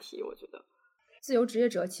个话题。我觉得自由职业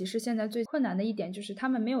者其实现在最困难的一点就是他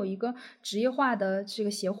们没有一个职业化的这个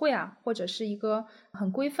协会啊，或者是一个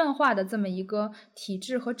很规范化的这么一个体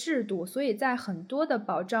制和制度，所以在很多的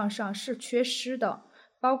保障上是缺失的，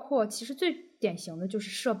包括其实最典型的就是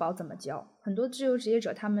社保怎么交，很多自由职业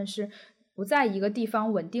者他们是不在一个地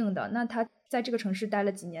方稳定的，那他在这个城市待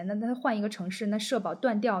了几年，那他换一个城市，那社保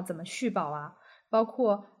断掉怎么续保啊？包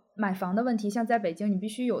括买房的问题，像在北京你必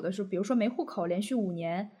须有的是比如说没户口连续5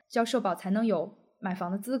年交社保才能有买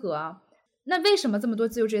房的资格啊。那为什么这么多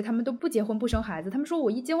自由职业他们都不结婚不生孩子？他们说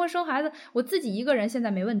我一结婚生孩子，我自己一个人现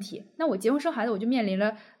在没问题，那我结婚生孩子我就面临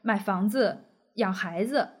了买房子养孩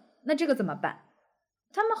子，那这个怎么办？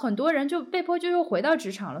他们很多人就被迫就又回到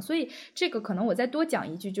职场了，所以这个可能我再多讲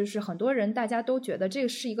一句，就是很多人大家都觉得这个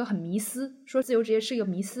是一个很迷思，说自由职业是一个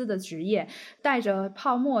迷思的职业，带着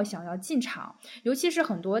泡沫想要进场，尤其是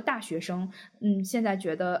很多大学生，现在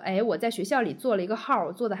觉得我在学校里做了一个号，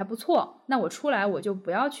我做的还不错，那我出来我就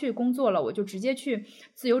不要去工作了，我就直接去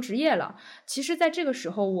自由职业了。其实在这个时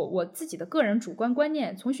候我自己的个人主观观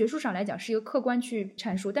念，从学术上来讲是一个客观去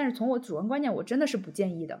阐述，但是从我主观观念我真的是不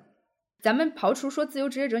建议的。咱们刨除说自由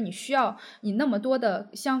职业者你需要你那么多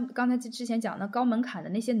的像刚才之前讲的高门槛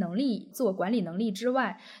的那些能力自我管理能力之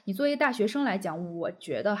外，你作为大学生来讲，我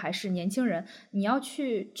觉得还是年轻人你要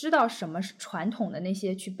去知道什么是传统的那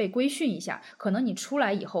些去被规训一下，可能你出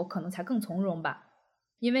来以后可能才更从容吧。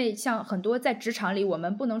因为像很多在职场里，我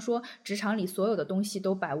们不能说职场里所有的东西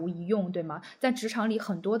都百无一用，对吗？在职场里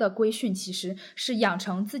很多的规训其实是养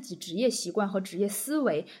成自己职业习惯和职业思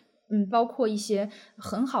维，包括一些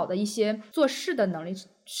很好的一些做事的能力，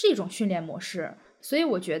是一种训练模式。所以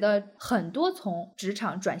我觉得很多从职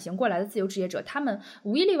场转型过来的自由职业者，他们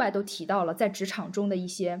无一例外都提到了在职场中的一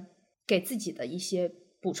些给自己的一些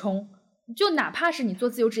补充，就哪怕是你做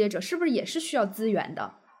自由职业者，是不是也是需要资源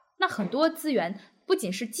的？那很多资源不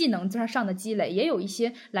仅是技能上的积累，也有一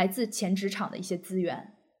些来自前职场的一些资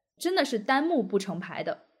源，真的是单目不成排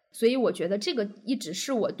的。所以我觉得这个一直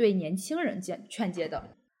是我对年轻人劝诫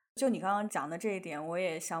的。就你刚刚讲的这一点，我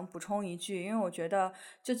也想补充一句，因为我觉得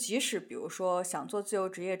就即使比如说想做自由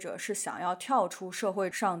职业者是想要跳出社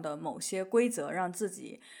会上的某些规则，让自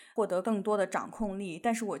己获得更多的掌控力，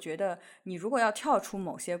但是我觉得你如果要跳出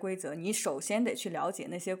某些规则，你首先得去了解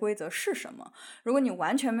那些规则是什么。如果你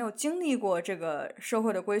完全没有经历过这个社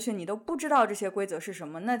会的规训，你都不知道这些规则是什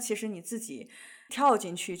么，那其实你自己跳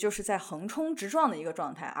进去就是在横冲直撞的一个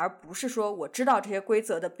状态，而不是说我知道这些规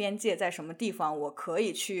则的边界在什么地方，我可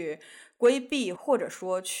以去规避，或者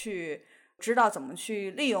说去知道怎么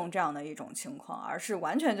去利用这样的一种情况，而是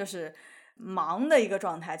完全就是盲的一个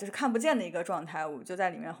状态，就是看不见的一个状态，我就在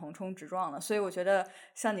里面横冲直撞了。所以我觉得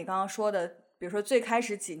像你刚刚说的，比如说最开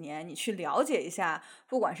始几年你去了解一下，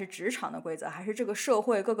不管是职场的规则还是这个社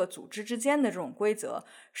会各个组织之间的这种规则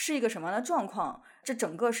是一个什么样的状况，这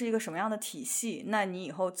整个是一个什么样的体系，那你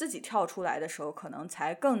以后自己跳出来的时候可能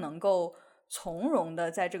才更能够从容的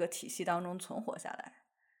在这个体系当中存活下来，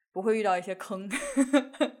不会遇到一些坑。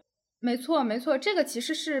没错没错，这个其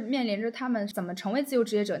实是面临着他们怎么成为自由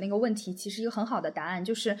职业者那个问题，其实一个很好的答案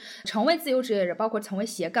就是成为自由职业者，包括成为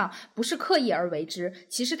斜杠，不是刻意而为之，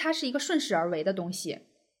其实它是一个顺势而为的东西。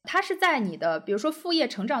它是在你的比如说副业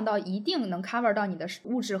成长到一定能 cover 到你的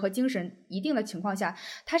物质和精神一定的情况下，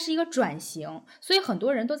它是一个转型。所以很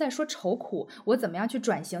多人都在说愁苦，我怎么样去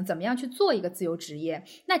转型，怎么样去做一个自由职业，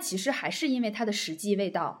那其实还是因为它的时机未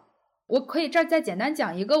到。我可以这儿再简单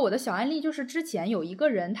讲一个我的小案例，就是之前有一个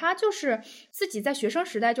人，他就是自己在学生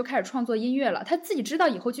时代就开始创作音乐了，他自己知道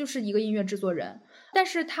以后就是一个音乐制作人，但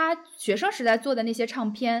是他学生时代做的那些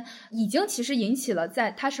唱片已经其实引起了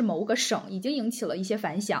在他是某个省已经引起了一些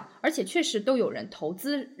反响，而且确实都有人投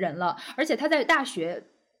资人了，而且他在大学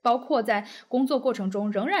包括在工作过程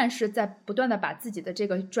中仍然是在不断的把自己的这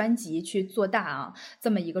个专辑去做大啊，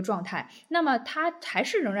这么一个状态。那么他还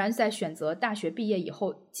是仍然在选择大学毕业以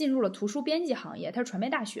后进入了图书编辑行业，他是传媒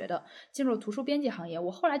大学的，进入了图书编辑行业。我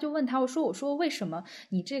后来就问他，我说为什么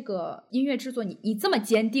你这个音乐制作你这么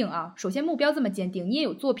坚定啊？首先目标这么坚定，你也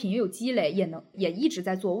有作品也有积累，也一直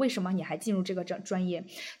在做，为什么你还进入这个专业？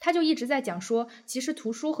他就一直在讲说，其实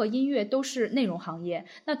图书和音乐都是内容行业，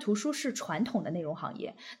那图书是传统的内容行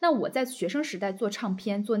业，那我在学生时代做唱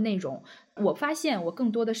片做内容，我发现我更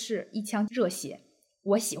多的是一腔热血，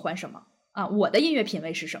我喜欢什么啊？我的音乐品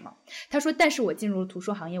味是什么？他说，但是我进入了图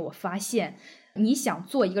书行业，我发现你想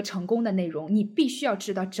做一个成功的内容，你必须要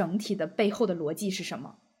知道整体的背后的逻辑是什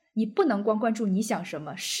么。你不能光关注你想什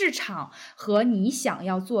么，市场和你想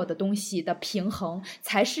要做的东西的平衡，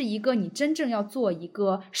才是一个你真正要做一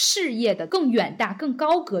个事业的更远大、更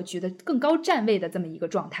高格局的、更高站位的这么一个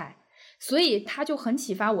状态。所以他就很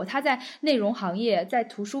启发我，他在内容行业，在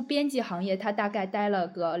图书编辑行业，他大概待了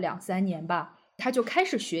个2-3年吧，他就开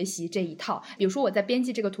始学习这一套。比如说我在编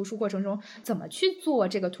辑这个图书过程中，怎么去做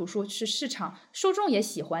这个图书是市场受众也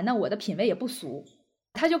喜欢，那我的品味也不俗，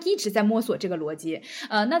他就一直在摸索这个逻辑。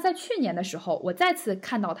那在去年的时候，我再次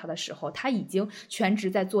看到他的时候，他已经全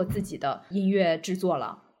职在做自己的音乐制作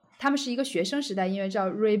了。他们是一个学生时代音乐叫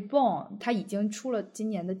Reborn， 他已经出了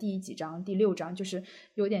今年的第几章，第6章，就是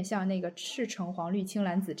有点像那个赤橙黄绿青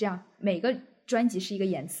蓝紫这样，每个专辑是一个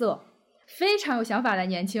颜色，非常有想法的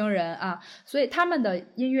年轻人啊。所以他们的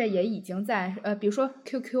音乐也已经在比如说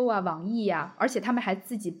QQ 啊、网易啊，而且他们还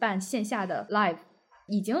自己办线下的 live，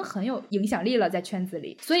 已经很有影响力了在圈子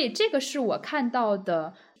里。所以这个是我看到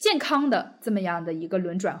的健康的这么样的一个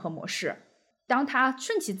轮转和模式。当他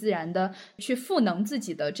顺其自然的去赋能自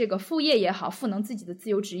己的这个副业也好，赋能自己的自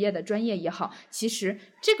由职业的专业也好，其实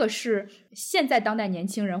这个是现在当代年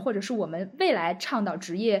轻人或者是我们未来倡导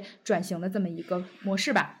职业转型的这么一个模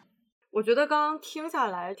式吧。我觉得刚刚听下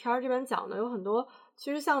来天儿这边讲的有很多，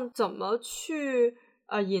其实像怎么去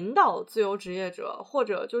引导自由职业者，或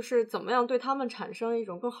者就是怎么样对他们产生一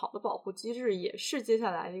种更好的保护机制，也是接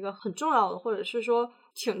下来一个很重要的，或者是说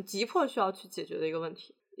挺急迫需要去解决的一个问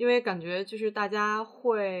题。因为感觉就是大家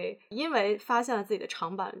会因为发现了自己的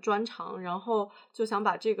长板专长，然后就想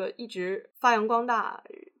把这个一直发扬光大，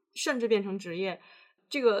甚至变成职业，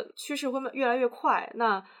这个趋势会越来越快。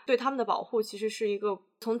那对他们的保护其实是一个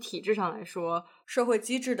从体制上来说，社会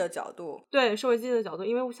机制的角度，对社会机制的角度，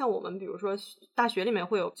因为像我们比如说大学里面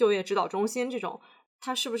会有就业指导中心这种，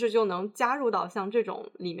它是不是就能加入到像这种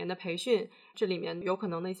里面的培训，这里面有可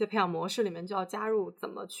能的一些培养模式里面就要加入怎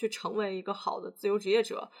么去成为一个好的自由职业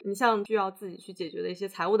者。你像需要自己去解决的一些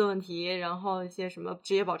财务的问题，然后一些什么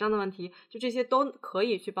职业保障的问题，就这些都可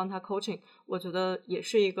以去帮他 coaching， 我觉得也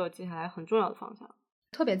是一个接下来很重要的方向。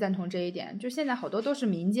特别赞同这一点，就现在好多都是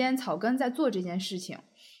民间草根在做这件事情，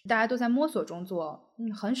大家都在摸索中做，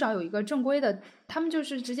很少有一个正规的，他们就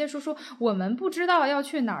是直接说我们不知道要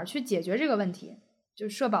去哪儿去解决这个问题，就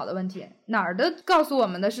社保的问题，哪儿的告诉我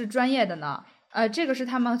们的是专业的呢？这个是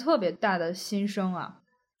他们特别大的心声啊。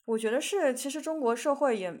我觉得是，其实中国社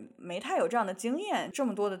会也没太有这样的经验，这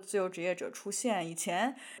么多的自由职业者出现，以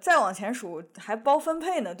前再往前数还包分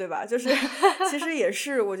配呢，对吧？就是其实也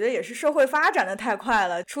是，我觉得也是社会发展的太快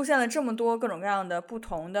了，出现了这么多各种各样的不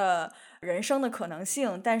同的人生的可能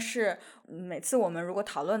性，但是每次我们如果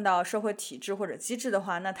讨论到社会体制或者机制的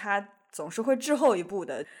话，那它总是会滞后一步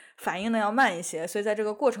的，反应的要慢一些，所以在这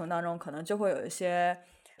个过程当中可能就会有一些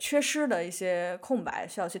缺失的一些空白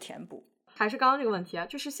需要去填补。还是刚刚这个问题啊，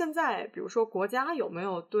就是现在比如说国家有没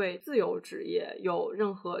有对自由职业有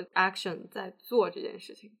任何 action 在做这件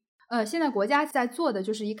事情？现在国家在做的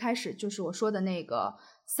就是一开始就是我说的那个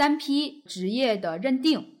3批职业的认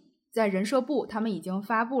定，在人社部他们已经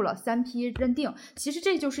发布了3批认定，其实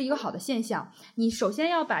这就是一个好的现象。你首先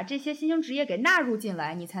要把这些新兴职业给纳入进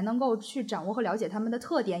来，你才能够去掌握和了解他们的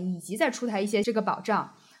特点，以及再出台一些这个保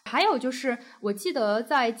障。还有就是我记得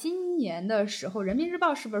在今年的时候，人民日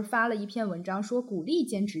报是不是发了一篇文章说鼓励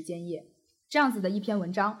兼职兼业，这样子的一篇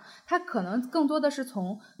文章，它可能更多的是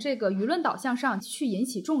从这个舆论导向上去引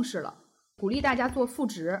起重视了，鼓励大家做副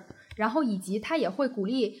职，然后以及它也会鼓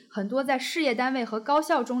励很多在事业单位和高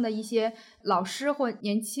校中的一些老师或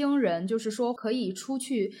年轻人，就是说可以出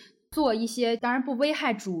去做一些当然不危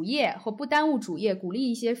害主业或不耽误主业，鼓励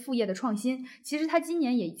一些副业的创新。其实他今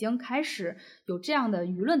年也已经开始有这样的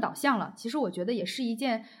舆论导向了，其实我觉得也是一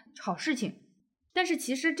件好事情。但是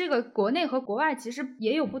其实这个国内和国外其实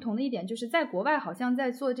也有不同的一点，就是在国外好像在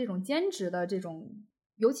做这种兼职的这种，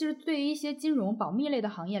尤其是对于一些金融保密类的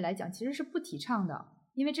行业来讲，其实是不提倡的，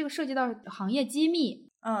因为这个涉及到行业机密。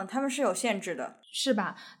他们是有限制的，是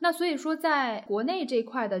吧？那所以说在国内这一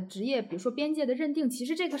块的职业，比如说边界的认定，其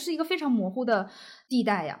实这个是一个非常模糊的地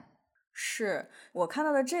带呀。是我看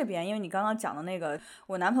到的这边，因为你刚刚讲的那个，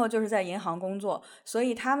我男朋友就是在银行工作，所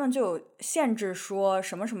以他们就有限制说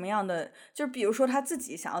什么什么样的，就是比如说他自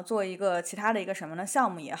己想要做一个其他的一个什么的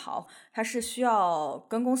项目也好，他是需要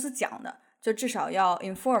跟公司讲的，就至少要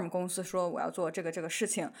inform 公司说我要做这个事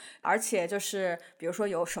情，而且就是比如说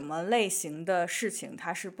有什么类型的事情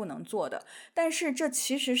他是不能做的，但是这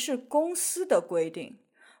其实是公司的规定，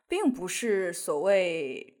并不是所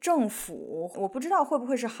谓政府，我不知道会不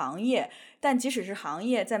会是行业，但即使是行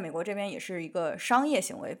业，在美国这边也是一个商业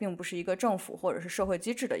行为，并不是一个政府或者是社会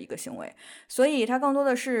机制的一个行为，所以它更多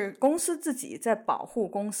的是公司自己在保护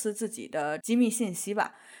公司自己的机密信息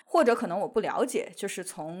吧，或者可能我不了解，就是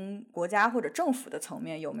从国家或者政府的层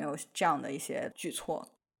面有没有这样的一些举措。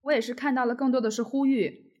我也是看到了更多的是呼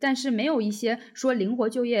吁，但是没有一些说灵活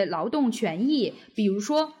就业劳动权益，比如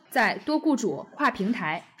说在多雇主跨平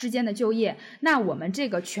台之间的就业，那我们这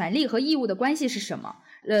个权利和义务的关系是什么？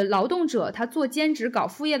劳动者他做兼职搞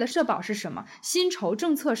副业的社保是什么？薪酬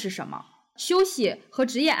政策是什么？休息和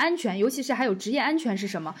职业安全，尤其是还有职业安全是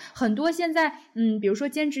什么？很多现在比如说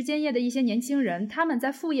兼职兼业的一些年轻人，他们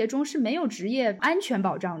在副业中是没有职业安全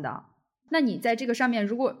保障的。那你在这个上面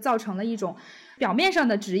如果造成了一种表面上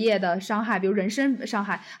的职业的伤害，比如人身伤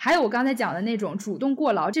害，还有我刚才讲的那种主动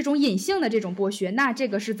过劳，这种隐性的这种剥削，那这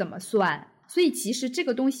个是怎么算？所以其实这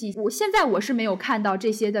个东西现在我是没有看到这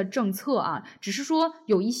些的政策啊，只是说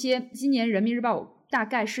有一些今年人民日报大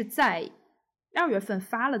概是在2月份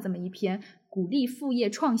发了这么一篇鼓励副业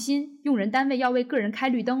创新，用人单位要为个人开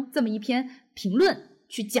绿灯这么一篇评论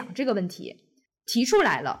去讲这个问题，提出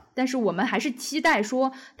来了，但是我们还是期待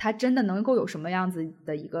说它真的能够有什么样子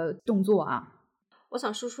的一个动作啊。我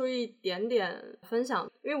想输出一点点分享，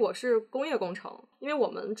因为我是工业工程，因为我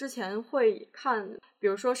们之前会看，比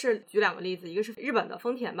如说是举2个例子，一个是日本的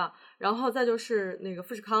丰田吧，然后再就是那个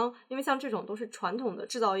富士康，因为像这种都是传统的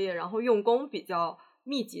制造业，然后用工比较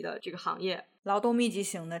密集的这个行业，劳动密集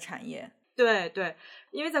型的产业。对对，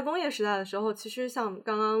因为在工业时代的时候，其实像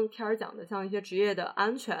刚刚天儿讲的，像一些职业的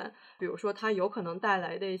安全，比如说它有可能带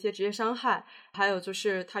来的一些职业伤害，还有就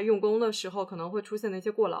是它用工的时候可能会出现的一些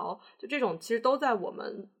过劳，就这种其实都在我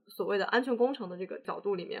们所谓的安全工程的这个角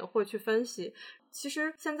度里面会去分析。其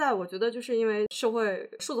实现在我觉得就是因为社会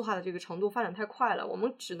数字化的这个程度发展太快了，我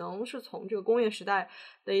们只能是从这个工业时代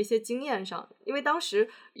的一些经验上，因为当时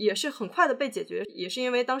也是很快的被解决，也是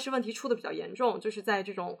因为当时问题出的比较严重，就是在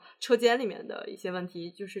这种车间里面的一些问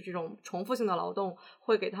题，就是这种重复性的劳动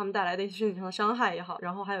会给他们带来的一些身体上的伤害也好，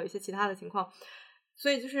然后还有一些其他的情况，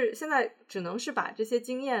所以就是现在只能是把这些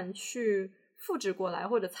经验去复制过来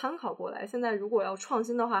或者参考过来，现在如果要创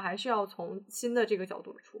新的话，还是要从新的这个角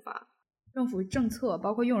度出发。政府政策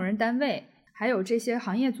包括用人单位还有这些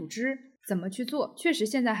行业组织怎么去做，确实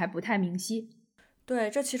现在还不太明晰。对，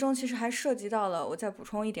这其中其实还涉及到了，我再补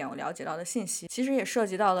充一点我了解到的信息，其实也涉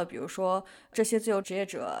及到了比如说这些自由职业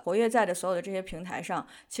者活跃在的所有的这些平台上，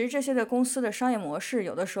其实这些的公司的商业模式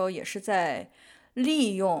有的时候也是在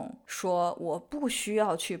利用说我不需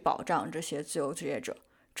要去保障这些自由职业者，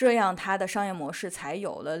这样它的商业模式才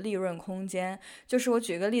有了利润空间。就是我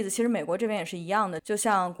举一个例子，其实美国这边也是一样的，就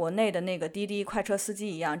像国内的那个滴滴快车司机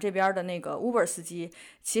一样，这边的那个 Uber 司机，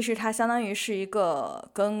其实它相当于是一个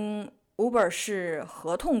跟 Uber 是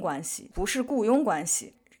合同关系，不是雇佣关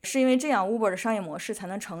系，是因为这样 Uber 的商业模式才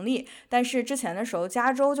能成立。但是之前的时候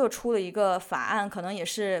加州就出了一个法案，可能也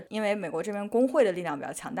是因为美国这边工会的力量比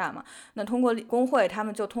较强大嘛，那通过工会他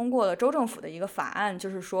们就通过了州政府的一个法案，就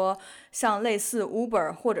是说像类似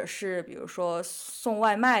Uber 或者是比如说送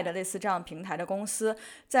外卖的类似这样平台的公司，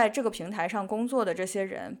在这个平台上工作的这些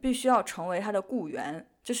人必须要成为他的雇员，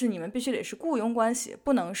就是你们必须得是雇佣关系，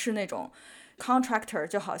不能是那种contractor，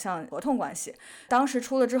 就好像合同关系。当时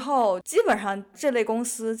出了之后，基本上这类公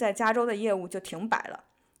司在加州的业务就停摆了，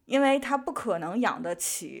因为他不可能养得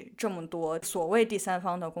起这么多所谓第三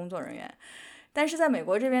方的工作人员。但是在美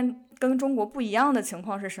国这边跟中国不一样的情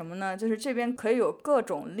况是什么呢？就是这边可以有各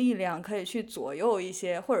种力量可以去左右一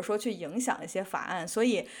些，或者说去影响一些法案，所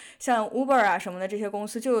以像 Uber 啊什么的这些公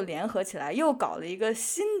司就联合起来又搞了一个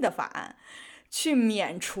新的法案，去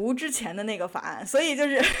免除之前的那个法案，所以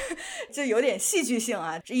就有点戏剧性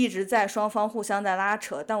啊，一直在双方互相在拉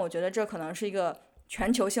扯。但我觉得这可能是一个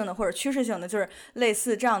全球性的或者趋势性的，就是类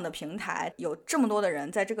似这样的平台，有这么多的人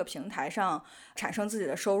在这个平台上产生自己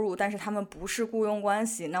的收入，但是他们不是雇佣关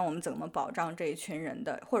系，那我们怎么保障这一群人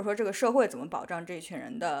的，或者说这个社会怎么保障这一群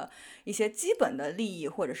人的一些基本的利益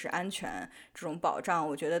或者是安全，这种保障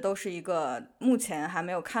我觉得都是一个目前还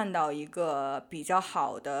没有看到一个比较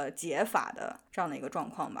好的解法的这样的一个状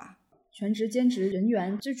况吧。全职兼职人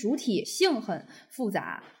员这主体性很复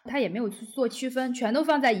杂，他也没有做区分，全都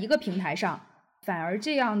放在一个平台上，反而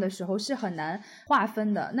这样的时候是很难划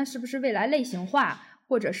分的。那是不是未来类型化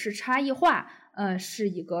或者是差异化是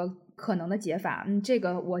一个可能的解法？这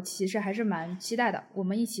个我其实还是蛮期待的，我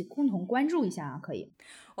们一起共同关注一下啊，可以。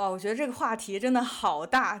哇，我觉得这个话题真的好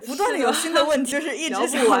大，不断的有新的问题，就是一直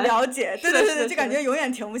想要了解，对对对，就感觉永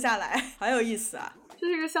远停不下来，很有意思啊。这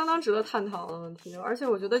是一个相当值得探讨的问题，而且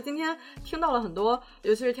我觉得今天听到了很多，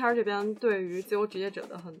尤其是天儿这边对于自由职业者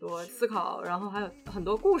的很多思考，然后还有很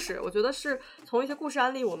多故事，我觉得是从一些故事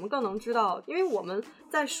案例我们更能知道，因为我们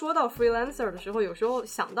在说到 freelancer 的时候，有时候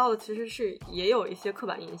想到的其实是也有一些刻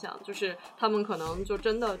板印象，就是他们可能就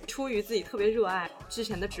真的出于自己特别热爱之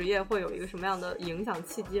前的职业会有一个什么样的影响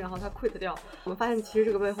契机，然后他 quit 掉，我们发现其实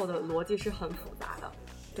这个背后的逻辑是很复杂的。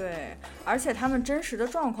对，而且他们真实的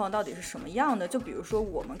状况到底是什么样的，就比如说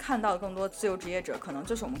我们看到更多自由职业者可能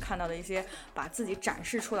就是我们看到的一些把自己展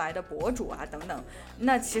示出来的博主啊等等，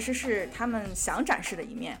那其实是他们想展示的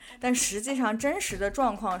一面，但实际上真实的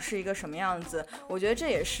状况是一个什么样子。我觉得这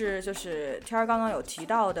也是就是天儿刚刚有提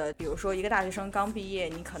到的，比如说一个大学生刚毕业，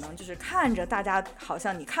你可能就是看着大家好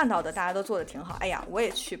像你看到的大家都做得挺好，哎呀我也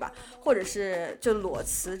去吧，或者是就裸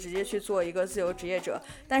辞直接去做一个自由职业者，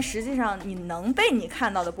但实际上你能被你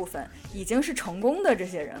看到的部分已经是成功的这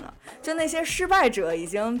些人了，就那些失败者已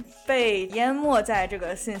经被淹没在这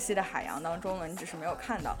个信息的海洋当中了，你只是没有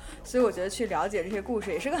看到。所以我觉得去了解这些故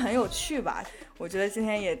事也是个很有趣吧，我觉得今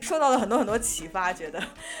天也受到了很多启发，觉得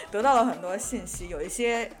得到了很多信息，有一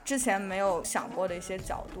些之前没有想过的一些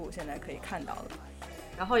角度现在可以看到了，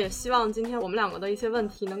然后也希望今天我们两个的一些问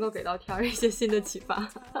题能够给到天儿一些新的启发。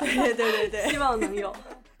对对对对，希望能有。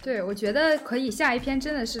对，我觉得可以下一篇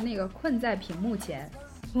真的是那个困在屏幕前，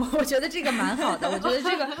我觉得这个蛮好的。我觉得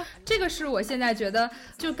这个是我现在觉得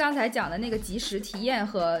就刚才讲的那个即时体验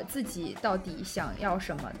和自己到底想要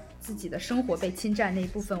什么，自己的生活被侵占那一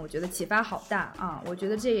部分，我觉得启发好大啊！我觉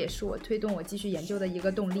得这也是我推动我继续研究的一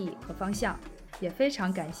个动力和方向，也非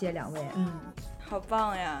常感谢两位。好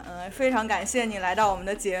棒呀，非常感谢你来到我们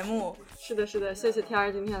的节目。是的，谢谢天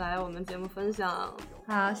儿今天来我们节目分享。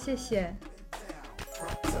好，谢谢。